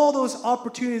yet all those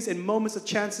opportunities and moments of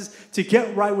chances to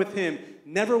get right with him,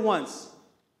 never once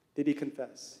did he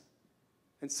confess.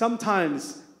 And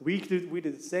sometimes we do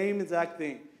the same exact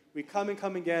thing. We come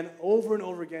again, over and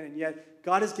over again, and yet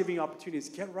God is giving you opportunities.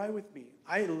 Get right with me.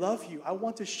 I love you. I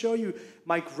want to show you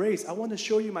my grace. I want to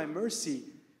show you my mercy.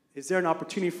 Is there an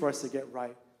opportunity for us to get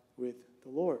right with the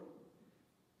Lord?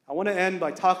 I want to end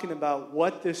by talking about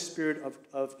what this spirit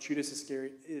of Judas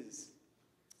Iscariot is.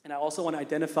 And I also want to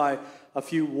identify a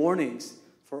few warnings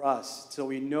for us so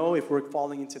we know if we're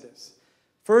falling into this.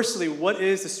 Firstly, what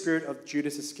is the spirit of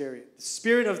Judas Iscariot? The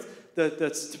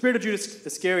spirit of Judas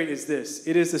Iscariot is this.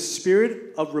 It is the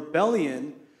spirit of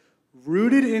rebellion,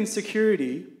 rooted in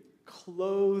security,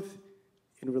 clothed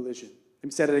in religion. Let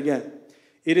me say that again.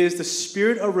 It is the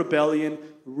spirit of rebellion,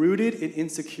 rooted in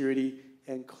insecurity,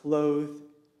 and clothed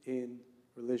in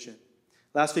religion.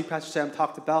 Last week, Pastor Sam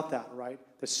talked about that, right?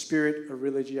 The spirit of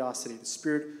religiosity, the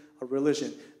spirit of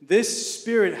religion. This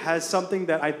spirit has something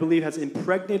that I believe has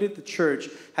impregnated the church,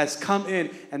 has come in,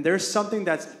 and there's something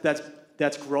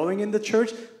that's growing in the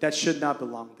church that should not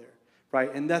belong there,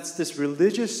 right? And that's this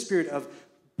religious spirit of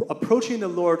approaching the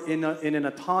Lord in an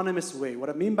autonomous way.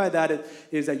 What I mean by that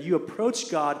is that you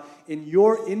approach God in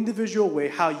your individual way,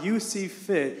 how you see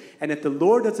fit. And if the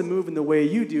Lord doesn't move in the way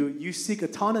you do, you seek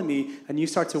autonomy and you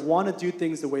start to want to do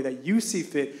things the way that you see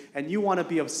fit, and you want to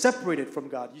be separated from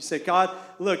God. You say, God,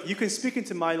 look, you can speak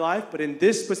into my life, but in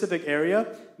this specific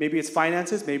area, maybe it's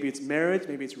finances, maybe it's marriage,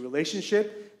 maybe it's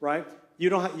relationship, right? You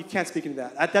can't speak into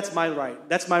that. That's my right.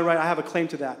 That's my right. I have a claim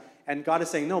to that. And God is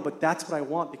saying, no, but that's what I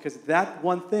want, because that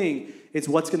one thing is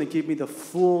what's going to give me the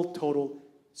full, total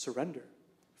surrender,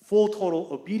 full, total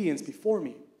obedience before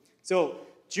me. So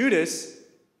Judas,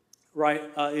 right,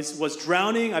 was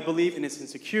drowning, I believe, in his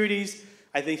insecurities.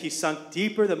 I think he sunk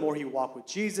deeper the more he walked with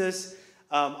Jesus.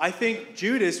 I think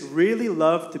Judas really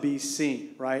loved to be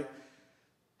seen, right?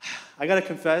 I got to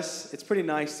confess, it's pretty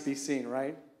nice to be seen,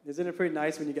 right? Isn't it pretty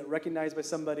nice when you get recognized by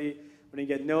somebody, when you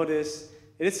get noticed?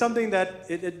 It is something that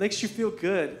it makes you feel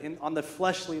good on the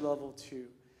fleshly level too.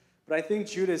 But I think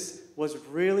Judas was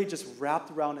really just wrapped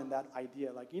around in that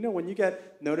idea. Like, when you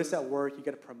get noticed at work, you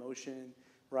get a promotion,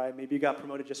 right? Maybe you got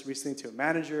promoted just recently to a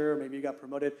manager, maybe you got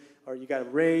promoted or you got a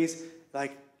raise.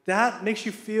 Like, that makes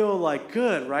you feel like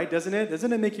good, right? Doesn't it?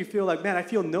 Doesn't it make you feel like, man, I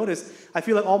feel noticed. I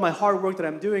feel like all my hard work that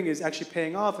I'm doing is actually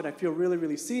paying off, and I feel really,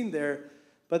 really seen there.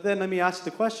 But then let me ask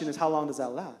you the question is, how long does that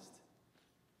last?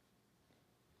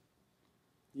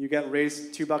 You get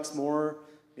raised $2 more,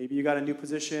 maybe you got a new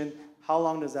position. How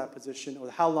long does that position,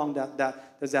 or how long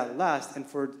does that last? And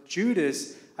for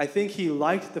Judas, I think he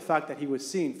liked the fact that he was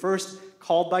seen. First,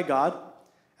 called by God,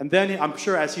 and then I'm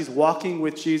sure as he's walking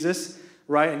with Jesus,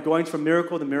 right, and going from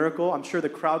miracle to miracle, I'm sure the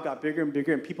crowd got bigger and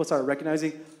bigger, and people started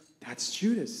recognizing, that's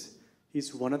Judas.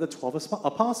 He's one of the 12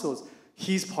 apostles.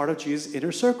 He's part of Jesus'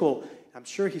 inner circle. I'm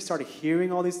sure he started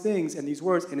hearing all these things and these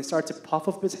words, and it started to puff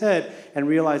up his head and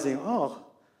realizing, oh,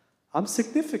 I'm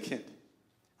significant.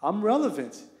 I'm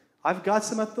relevant. I've got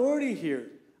some authority here.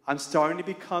 I'm starting to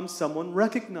become someone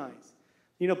recognized.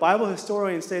 Bible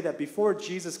historians say that before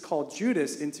Jesus called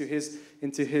Judas into his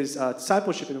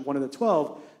discipleship in one of the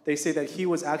 12, they say that he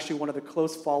was actually one of the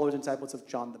close followers and disciples of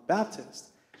John the Baptist.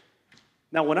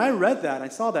 Now, when I read that, I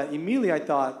saw that, immediately I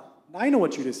thought, I know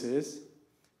what Judas is.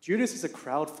 Judas is a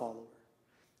crowd follower.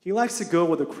 He likes to go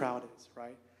where the crowd is,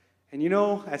 right? And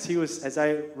as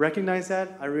I recognized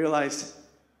that, I realized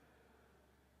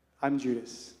I'm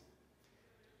Judas.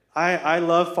 I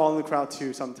love following the crowd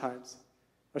too sometimes.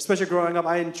 Especially growing up,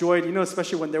 I enjoyed,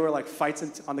 especially when there were like fights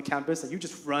on the campus, and you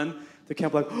just run the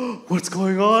camp like, oh, what's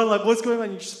going on? Like, what's going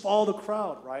on? You just follow the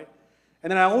crowd, right?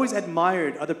 And then I always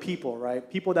admired other people, right?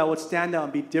 People that would stand out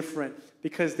and be different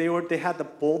because they had the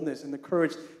boldness and the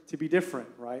courage to be different,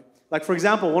 right? Like, for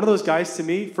example, one of those guys for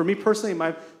me personally, in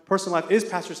my personal life, is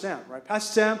Pastor Sam, right?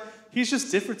 Pastor Sam, he's just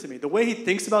different to me. The way he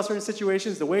thinks about certain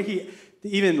situations, the way he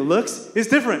even looks is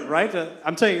different, right?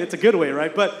 I'm telling you, it's a good way,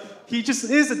 right? But he just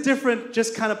is a different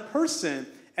just kind of person.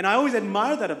 And I always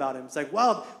admire that about him. It's like,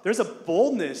 wow, there's a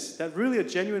boldness, that really a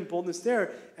genuine boldness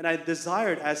there. And I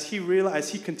desired, as he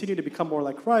continued to become more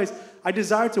like Christ, I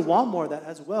desired to want more of that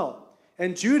as well.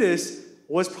 And Judas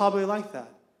was probably like that.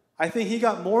 I think he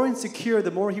got more insecure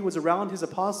the more he was around his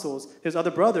apostles, his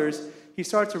other brothers. He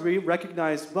started to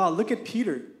recognize, wow, look at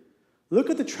Peter.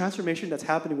 Look at the transformation that's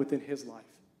happening within his life.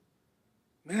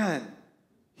 Man,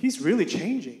 he's really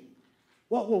changing.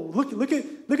 Well, look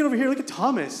at over here. Look at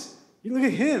Thomas. You look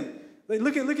at him.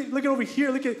 Look at over here.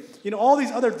 Look at all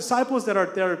these other disciples that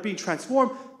are being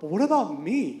transformed. But what about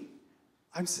me?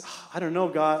 I don't know,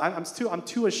 God. I'm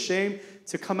too ashamed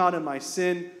to come out in my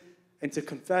sin and to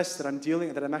confess that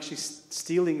I'm actually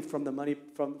stealing from the money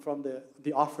from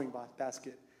the offering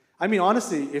basket. I mean,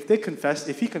 honestly, if he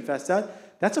confessed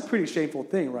that, that's a pretty shameful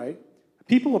thing, right?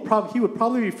 He would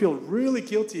probably feel really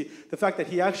guilty the fact that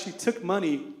he actually took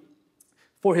money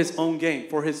for his own gain,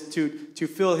 to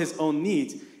fill his own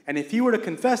needs. And if he were to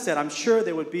confess that, I'm sure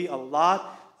there would be a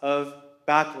lot of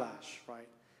backlash, right?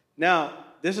 Now,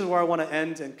 this is where I want to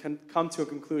end and come to a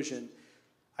conclusion.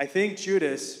 I think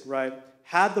Judas, right,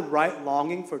 had the right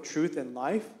longing for truth and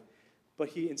life, but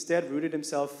he instead rooted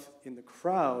himself in the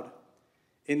crowd,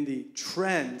 in the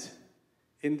trend,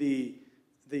 in the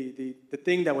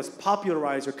thing that was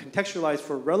popularized or contextualized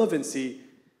for relevancy,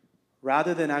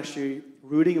 rather than actually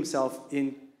rooting himself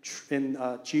in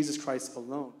Jesus Christ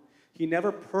alone. He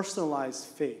never personalized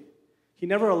faith. He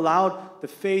never allowed the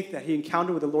faith that he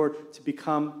encountered with the Lord to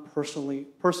become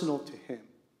personal to him.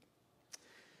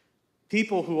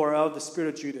 People who are of the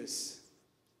spirit of Judas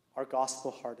are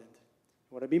gospel-hardened.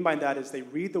 What I mean by that is they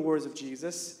read the words of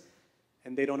Jesus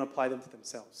and they don't apply them to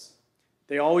themselves.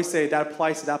 They always say that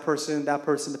applies to that person,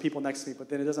 the people next to me, but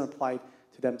then it doesn't apply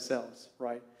to themselves,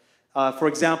 right? For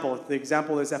example, the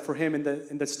example is that for him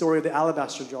in the story of the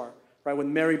alabaster jar, right,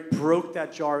 when Mary broke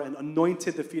that jar and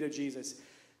anointed the feet of Jesus,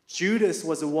 Judas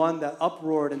was the one that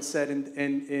uproared and said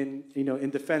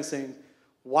in defense, saying,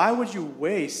 "Why would you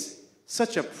waste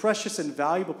such a precious and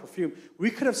valuable perfume?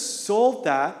 We could have sold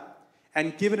that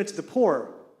and given it to the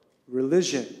poor."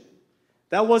 Religion.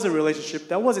 That wasn't relationship.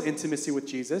 That wasn't intimacy with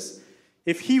Jesus.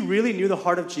 If he really knew the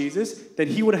heart of Jesus, then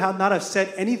he would not have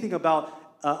said anything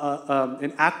about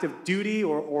an act of duty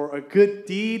or a good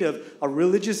deed, of a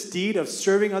religious deed of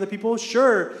serving other people.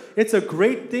 Sure, it's a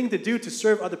great thing to do to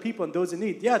serve other people and those in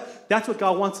need. Yeah, that's what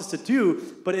God wants us to do.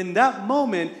 But in that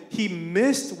moment, he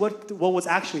missed what was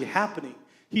actually happening.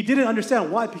 He didn't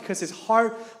understand why, because his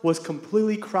heart was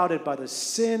completely crowded by the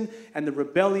sin and the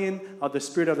rebellion of the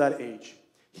spirit of that age.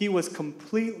 He was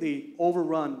completely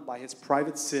overrun by his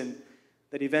private sin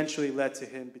that eventually led to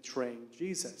him betraying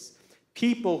Jesus.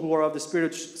 People who are of the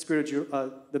spirit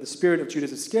of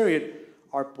Judas Iscariot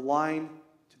are blind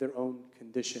to their own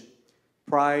condition.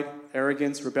 Pride,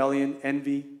 arrogance, rebellion,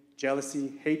 envy,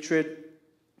 jealousy, hatred,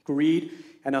 greed,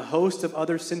 and a host of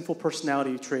other sinful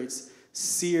personality traits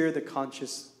sear the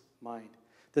conscious mind.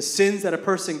 The sins that a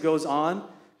person goes on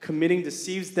committing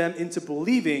deceives them into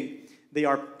believing they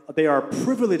are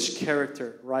privileged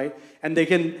character, right? And they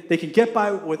can get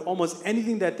by with almost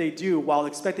anything that they do while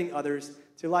expecting others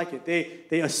to like it.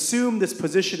 They assume this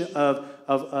position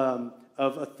of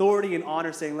authority and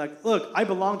honor, saying like, look, I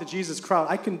belong to Jesus' crowd.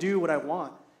 I can do what I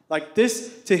want. Like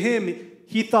this, to him,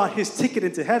 he thought his ticket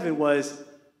into heaven was,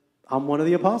 I'm one of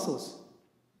the apostles.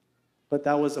 But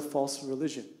that was a false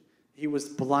religion. He was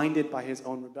blinded by his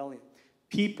own rebellion.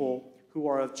 People who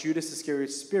are of Judas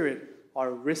Iscariot's spirit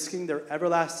are risking their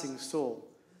everlasting soul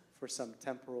for some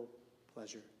temporal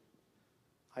pleasure.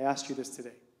 I ask you this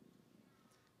today.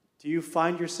 Do you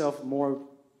find yourself more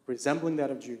resembling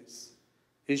that of Judas?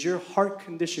 Is your heart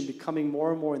condition becoming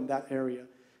more and more in that area?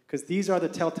 Because these are the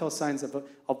telltale signs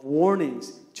of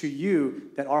warnings to you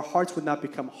that our hearts would not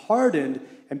become hardened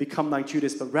and become like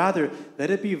Judas, but rather let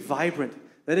it be vibrant.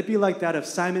 Let it be like that of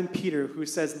Simon Peter, who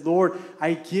says, Lord,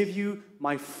 I give you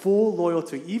my full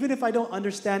loyalty. Even if I don't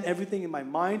understand everything in my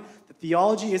mind, the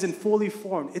theology isn't fully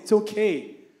formed. It's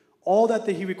okay. All that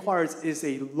he requires is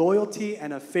a loyalty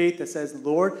and a faith that says,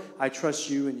 Lord, I trust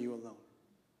you and you alone.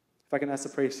 If I can ask the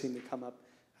praise team to come up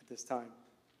at this time.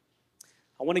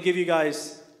 I want to give you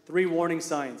guys 3 warning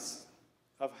signs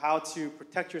of how to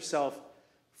protect yourself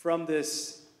from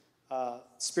this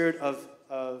spirit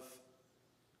of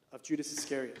Judas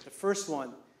Iscariot. The first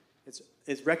one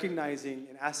is recognizing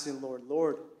and asking the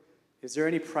Lord, is there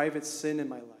any private sin in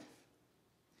my life?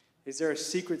 Is there a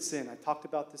secret sin? I talked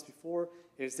about this before.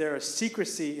 Is there a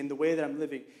secrecy in the way that I'm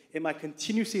living? Am I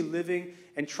continuously living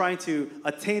and trying to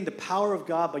attain the power of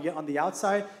God, but yet on the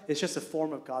outside, it's just a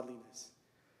form of godliness?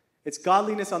 It's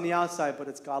godliness on the outside, but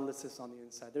it's godlessness on the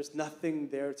inside. There's nothing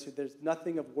there there's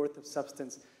nothing of worth of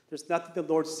substance. There's nothing the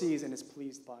Lord sees and is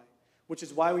pleased by. Which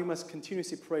is why we must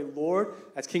continuously pray, Lord,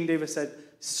 as King David said,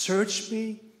 search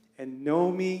me and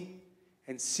know me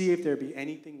and see if there be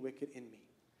anything wicked in me.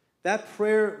 That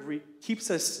prayer keeps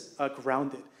us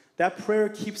grounded. That prayer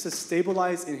keeps us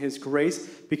stabilized in his grace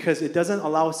because it doesn't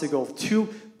allow us to go too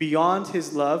beyond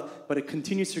his love, but it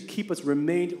continues to keep us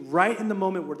remained right in the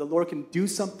moment where the Lord can do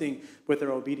something with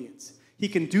our obedience. He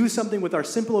can do something with our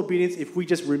simple obedience if we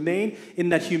just remain in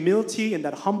that humility and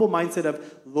that humble mindset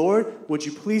of, Lord, would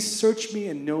you please search me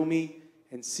and know me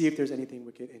and see if there's anything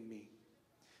wicked in me.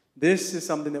 This is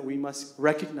something that we must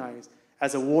recognize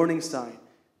as a warning sign.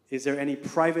 Is there any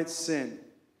private sin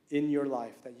in your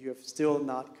life that you have still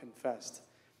not confessed?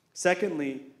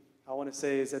 Secondly, I want to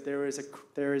say is that there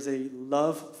is a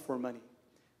love for money,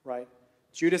 right?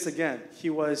 Judas, again, he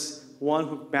was one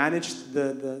who managed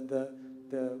the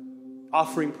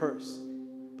offering purse.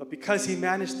 But because he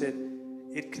managed it,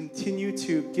 it continued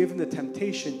to give him the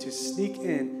temptation to sneak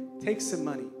in, take some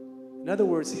money. In other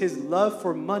words, his love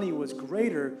for money was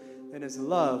greater than his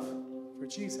love for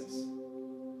Jesus.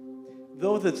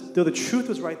 Though the truth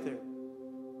was right there,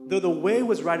 though the way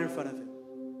was right in front of him,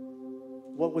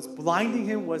 what was blinding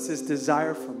him was his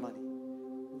desire for money.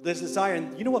 This desire,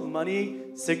 and you know what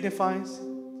money signifies?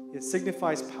 It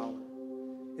signifies power.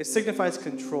 It signifies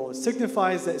control. It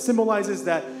symbolizes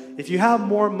that if you have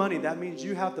more money, that means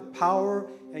you have the power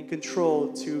and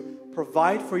control to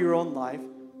provide for your own life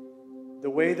the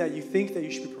way that you think that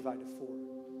you should be provided for.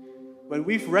 When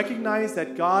we've recognized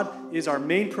that God is our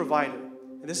main provider,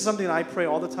 and this is something that I pray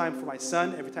all the time for my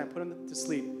son, every time I put him to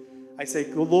sleep, I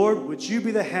say, Lord, would you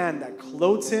be the hand that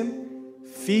clothes him,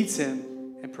 feeds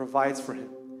him, and provides for him?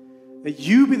 That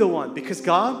you be the one, because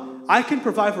God, I can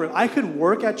provide for him. I can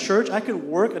work at church. I can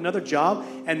work another job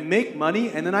and make money,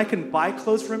 and then I can buy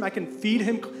clothes for him. I can feed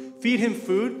him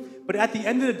food. But at the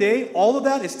end of the day, all of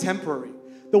that is temporary.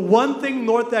 The one thing,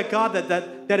 Lord,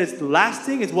 that is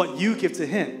lasting is what you give to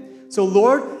him. So,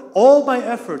 Lord, all my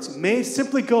efforts may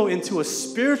simply go into a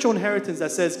spiritual inheritance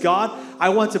that says, God, I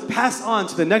want to pass on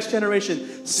to the next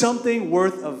generation something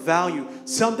worth of value,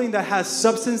 something that has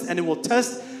substance and it will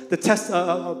test the test,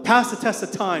 pass the test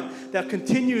of time, that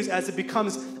continues as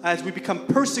we become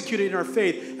persecuted in our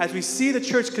faith, as we see the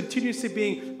church continuously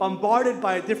being bombarded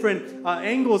by different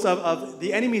angles of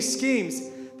the enemy's schemes,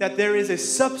 that there is a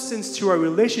substance to our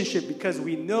relationship because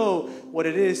we know what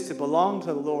it is to belong to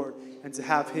the Lord and to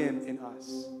have Him in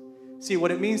us. See,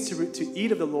 what it means to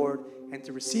eat of the Lord and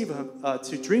to receive Him,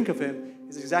 to drink of Him,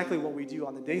 is exactly what we do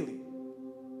on the daily.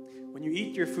 When you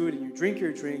eat your food and you drink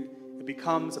your drink, it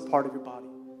becomes a part of your body.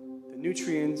 The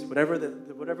nutrients, whatever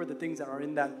the things that are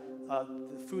in that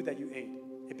the food that you ate,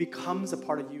 it becomes a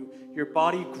part of you. Your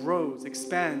body grows,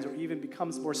 expands, or even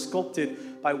becomes more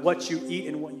sculpted by what you eat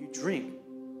and what you drink.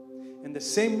 In the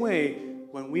same way,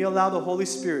 when we allow the Holy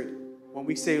Spirit, when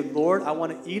we say, Lord, I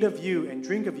want to eat of you and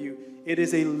drink of you, it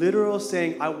is a literal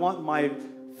saying, I want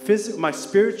my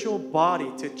spiritual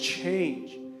body to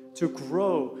change, to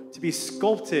grow, to be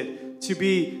sculpted, to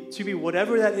be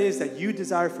whatever that is that you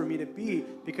desire for me to be,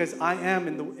 because I am,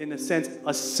 in a sense,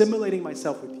 assimilating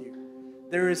myself with you.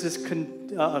 There is this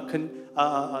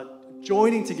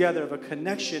joining together of a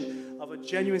connection, of a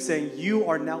genuine saying, you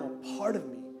are now a part of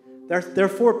me.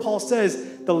 Therefore, Paul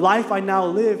says, the life I now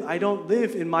live, I don't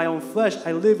live in my own flesh,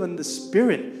 I live in the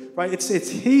Spirit, right? It's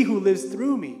He who lives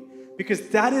through me, because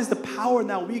that is the power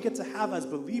now we get to have as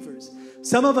believers.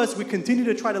 Some of us, we continue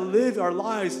to try to live our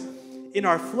lives in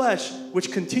our flesh,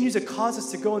 which continues to cause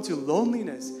us to go into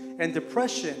loneliness and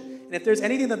depression. And if there's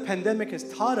anything the pandemic has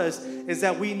taught us, is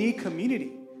that we need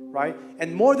community, right?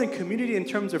 And more than community in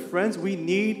terms of friends, we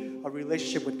need a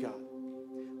relationship with God.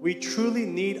 We truly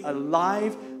need a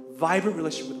live, vibrant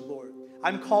relationship with the Lord.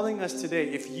 I'm calling us today,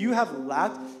 if you have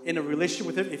lacked in a relationship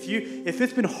with Him, if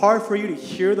it's been hard for you to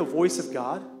hear the voice of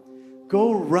God,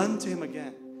 go run to Him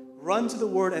again. Run to the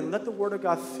Word and let the Word of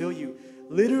God fill you.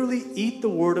 Literally eat the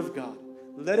Word of God.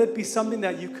 Let it be something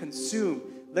that you consume.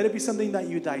 Let it be something that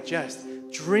you digest.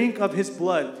 Drink of His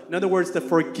blood. In other words, the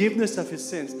forgiveness of His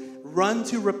sins. Run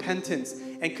to repentance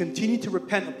and continue to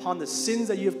repent upon the sins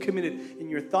that you have committed in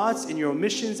your thoughts, in your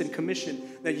omissions and commission.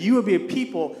 That you will be a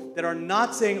people that are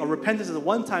not saying a repentance is a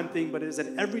one-time thing, but it is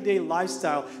an everyday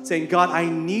lifestyle, saying, God, I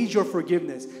need your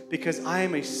forgiveness because I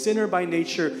am a sinner by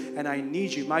nature and I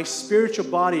need you. My spiritual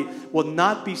body will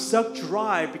not be sucked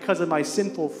dry because of my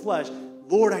sinful flesh.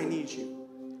 Lord, I need you.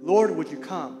 Lord, would you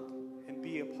come and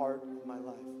be a part of my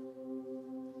life?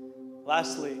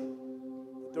 Lastly,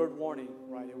 the third warning,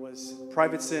 right? It was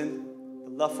private sin,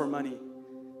 the love for money.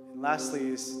 And lastly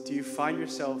is, do you find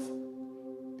yourself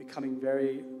becoming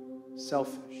very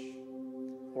selfish?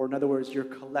 Or in other words, you're a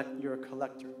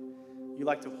collector. You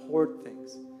like to hoard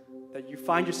things. That you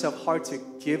find yourself hard to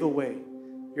give away.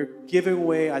 You're giving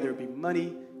away, either it be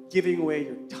money, giving away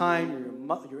your time,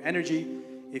 your energy.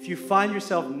 If you find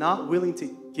yourself not willing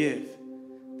to give,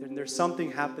 then there's something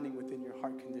happening within your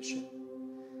heart condition.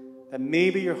 That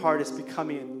maybe your heart is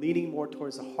becoming and leaning more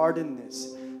towards the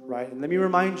hardness, right? And let me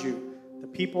remind you, the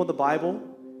people in the Bible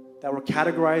that were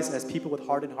categorized as people with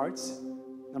hardened hearts,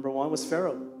 number one was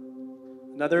Pharaoh.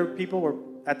 Another people were,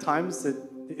 at times, the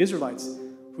Israelites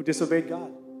who disobeyed God.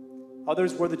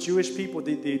 Others were the Jewish people,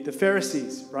 the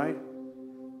Pharisees, right?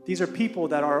 These are people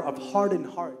that are of hardened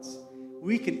hearts.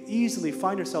 We can easily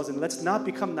find ourselves, and let's not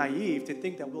become naive to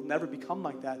think that we'll never become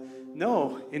like that.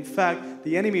 No, in fact,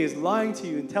 the enemy is lying to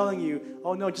you and telling you,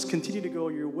 oh no, just continue to go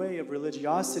your way of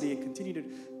religiosity and continue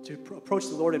to approach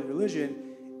the Lord in religion,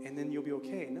 and then you'll be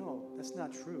okay. No, that's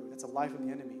not true. That's a lie from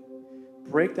the enemy.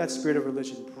 Break that spirit of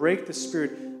religion. Break the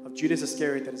spirit of Judas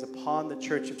Iscariot that is upon the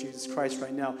church of Jesus Christ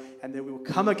right now, and then we will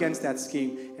come against that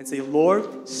scheme and say,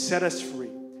 Lord, set us free.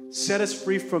 Set us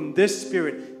free from this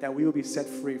spirit, that we will be set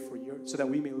free for you, so that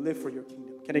we may live for your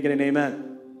kingdom. Can I get an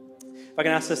amen? If I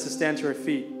can ask us to stand to our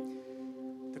feet.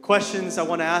 The questions I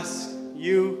want to ask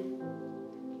you,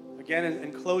 again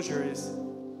in closure, is,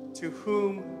 to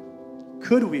whom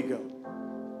could we go?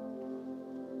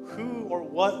 Who or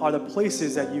what are the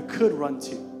places that you could run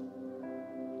to?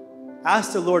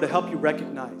 Ask the Lord to help you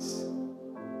recognize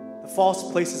the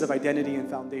false places of identity and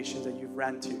foundations that you've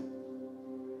ran to.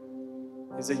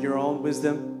 Is it your own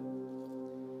wisdom?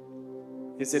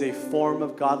 Is it a form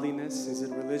of godliness? Is it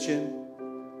religion?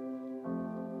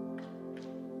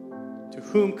 To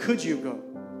whom could you go?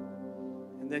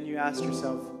 And then you ask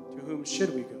yourself, to whom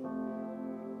should we go?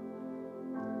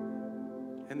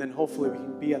 And then hopefully we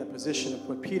can be at a position of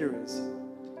what Peter is.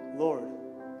 Lord,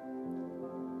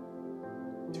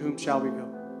 to whom shall we go?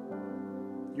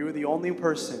 You're the only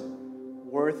person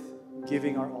worth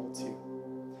giving our all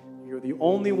to. You're the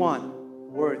only one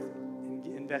worth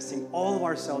investing all of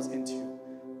ourselves into.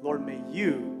 Lord, may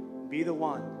you be the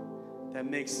one that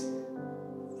makes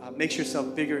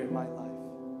yourself bigger in my life.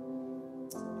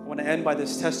 I want to end by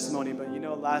this testimony, but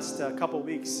last couple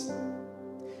weeks,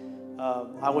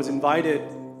 I was invited,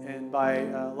 and by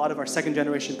a lot of our second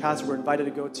generation pastors were invited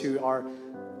to go to our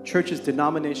church's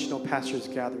denominational pastors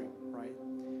gathering, right?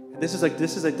 And this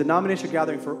is a denominational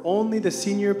gathering for only the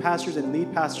senior pastors and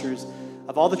lead pastors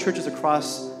of all the churches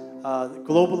across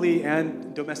globally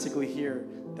and domestically here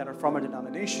that are from our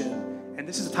denomination. And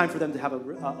this is a time for them to have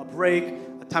a break,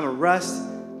 a time of rest.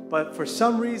 But for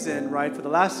some reason, right, for the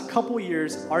last couple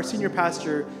years, our senior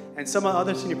pastor and some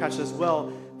other senior pastors as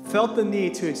well felt the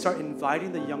need to start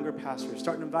inviting the younger pastors,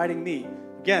 start inviting me.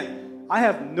 Again, I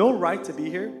have no right to be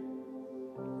here.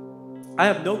 I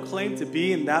have no claim to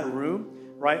be in that room,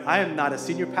 right? I am not a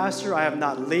senior pastor. I have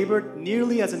not labored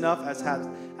nearly as enough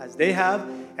as they have.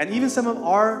 And even some of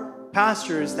our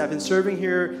pastors that have been serving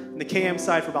here in the KM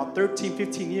side for about 13,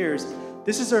 15 years,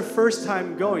 this is their first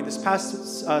time going. This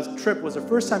past trip was their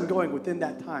first time going within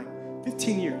that time,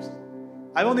 15 years.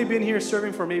 I've only been here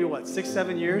serving for maybe, 6,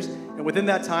 7 years, and within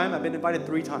that time, I've been invited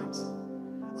 3 times.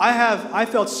 I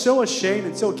felt so ashamed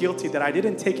and so guilty that I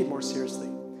didn't take it more seriously.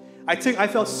 I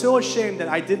felt so ashamed that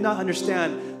I did not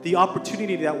understand the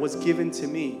opportunity that was given to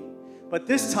me. But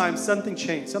this time, something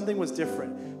changed. Something was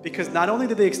different. Because not only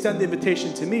did they extend the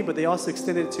invitation to me, but they also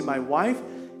extended it to my wife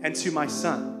and to my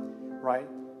son, right?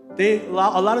 They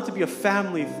allowed it to be a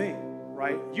family thing,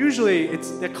 right? Usually,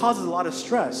 it causes a lot of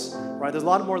stress, right? There's a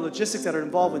lot more logistics that are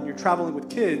involved when you're traveling with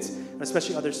kids,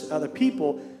 especially other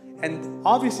people. And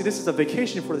obviously, this is a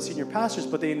vacation for the senior pastors,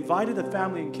 but they invited the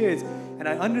family and kids, and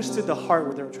I understood the heart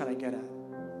what they were trying to get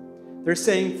at. They're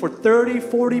saying for 30,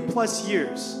 40 plus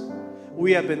years,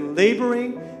 we have been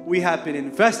laboring, we have been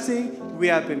investing, we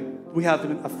have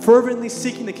been fervently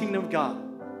seeking the kingdom of God.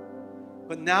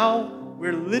 But now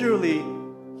we're literally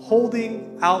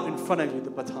holding out in front of you the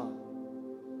baton.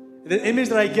 The image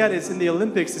that I get is in the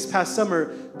Olympics this past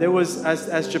summer, there was,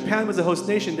 as Japan was a host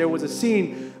nation, there was a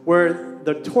scene where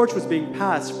the torch was being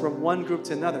passed from one group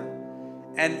to another.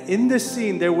 And in this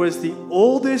scene, there was the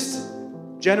oldest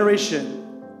generation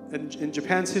in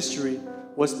Japan's history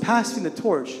was passing the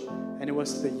torch, and it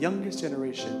was the youngest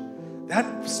generation.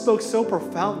 That spoke so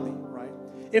profoundly, right?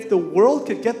 If the world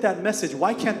could get that message,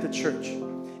 why can't the church?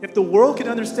 If the world can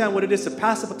understand what it is to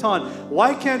pass the baton,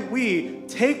 why can't we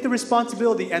take the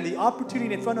responsibility and the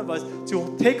opportunity in front of us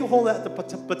to take a hold of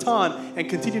the baton and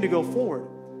continue to go forward,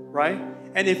 right?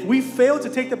 And if we fail to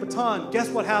take the baton, guess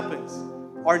what happens?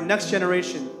 Our next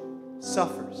generation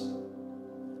suffers.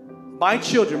 My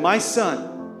children, my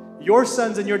son, your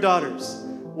sons and your daughters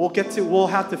will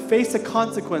have to face the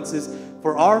consequences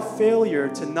for our failure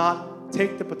to not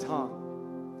take the baton.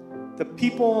 The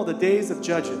people, the days of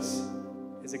Judges,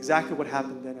 is exactly what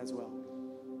happened then as well.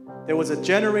 There was a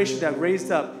generation that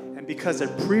raised up, and because their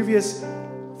previous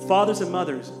fathers and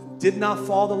mothers did not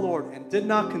follow the Lord and did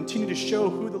not continue to show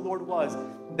who the Lord was,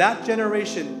 that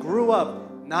generation grew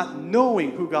up not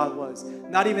knowing who God was,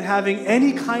 not even having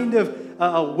any kind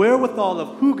of wherewithal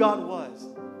of who God was.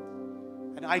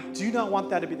 And I do not want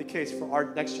that to be the case for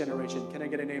our next generation. Can I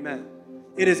get an amen?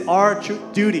 It is our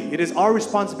duty. It is our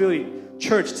responsibility.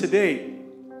 Church, today,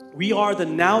 we are the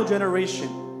now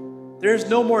generation. There's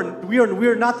no more, we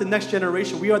are not the next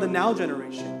generation. We are the now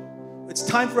generation. It's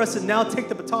time for us to now take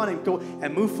the baton and go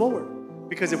and move forward.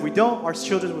 Because if we don't, our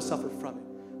children will suffer from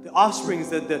it. The offsprings,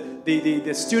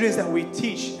 the students that we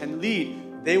teach and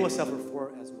lead, they will suffer for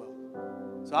it as well.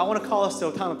 So I want to call us to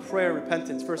a time of prayer and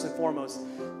repentance, first and foremost.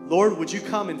 Lord, would you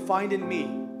come and find in me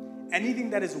anything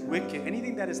that is wicked,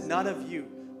 anything that is not of you.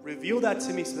 Reveal that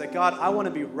to me so that, God, I want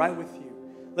to be right with you.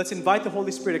 Let's invite the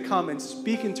Holy Spirit to come and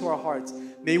speak into our hearts.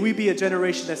 May we be a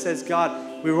generation that says,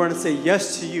 God, we want to say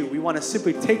yes to you. We want to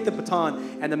simply take the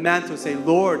baton and the mantle and say,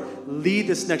 Lord, lead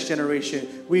this next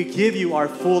generation. We give you our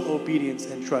full obedience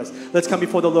and trust. Let's come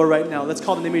before the Lord right now. Let's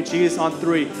call the name of Jesus on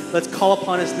 3. Let's call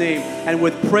upon his name. And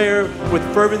with prayer, with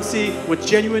fervency, with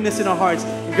genuineness in our hearts,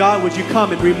 God, would you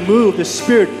come and remove the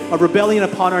spirit of rebellion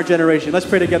upon our generation. Let's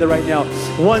pray together right now.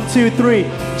 1, 2, 3.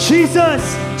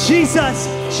 Jesus,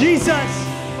 Jesus, Jesus.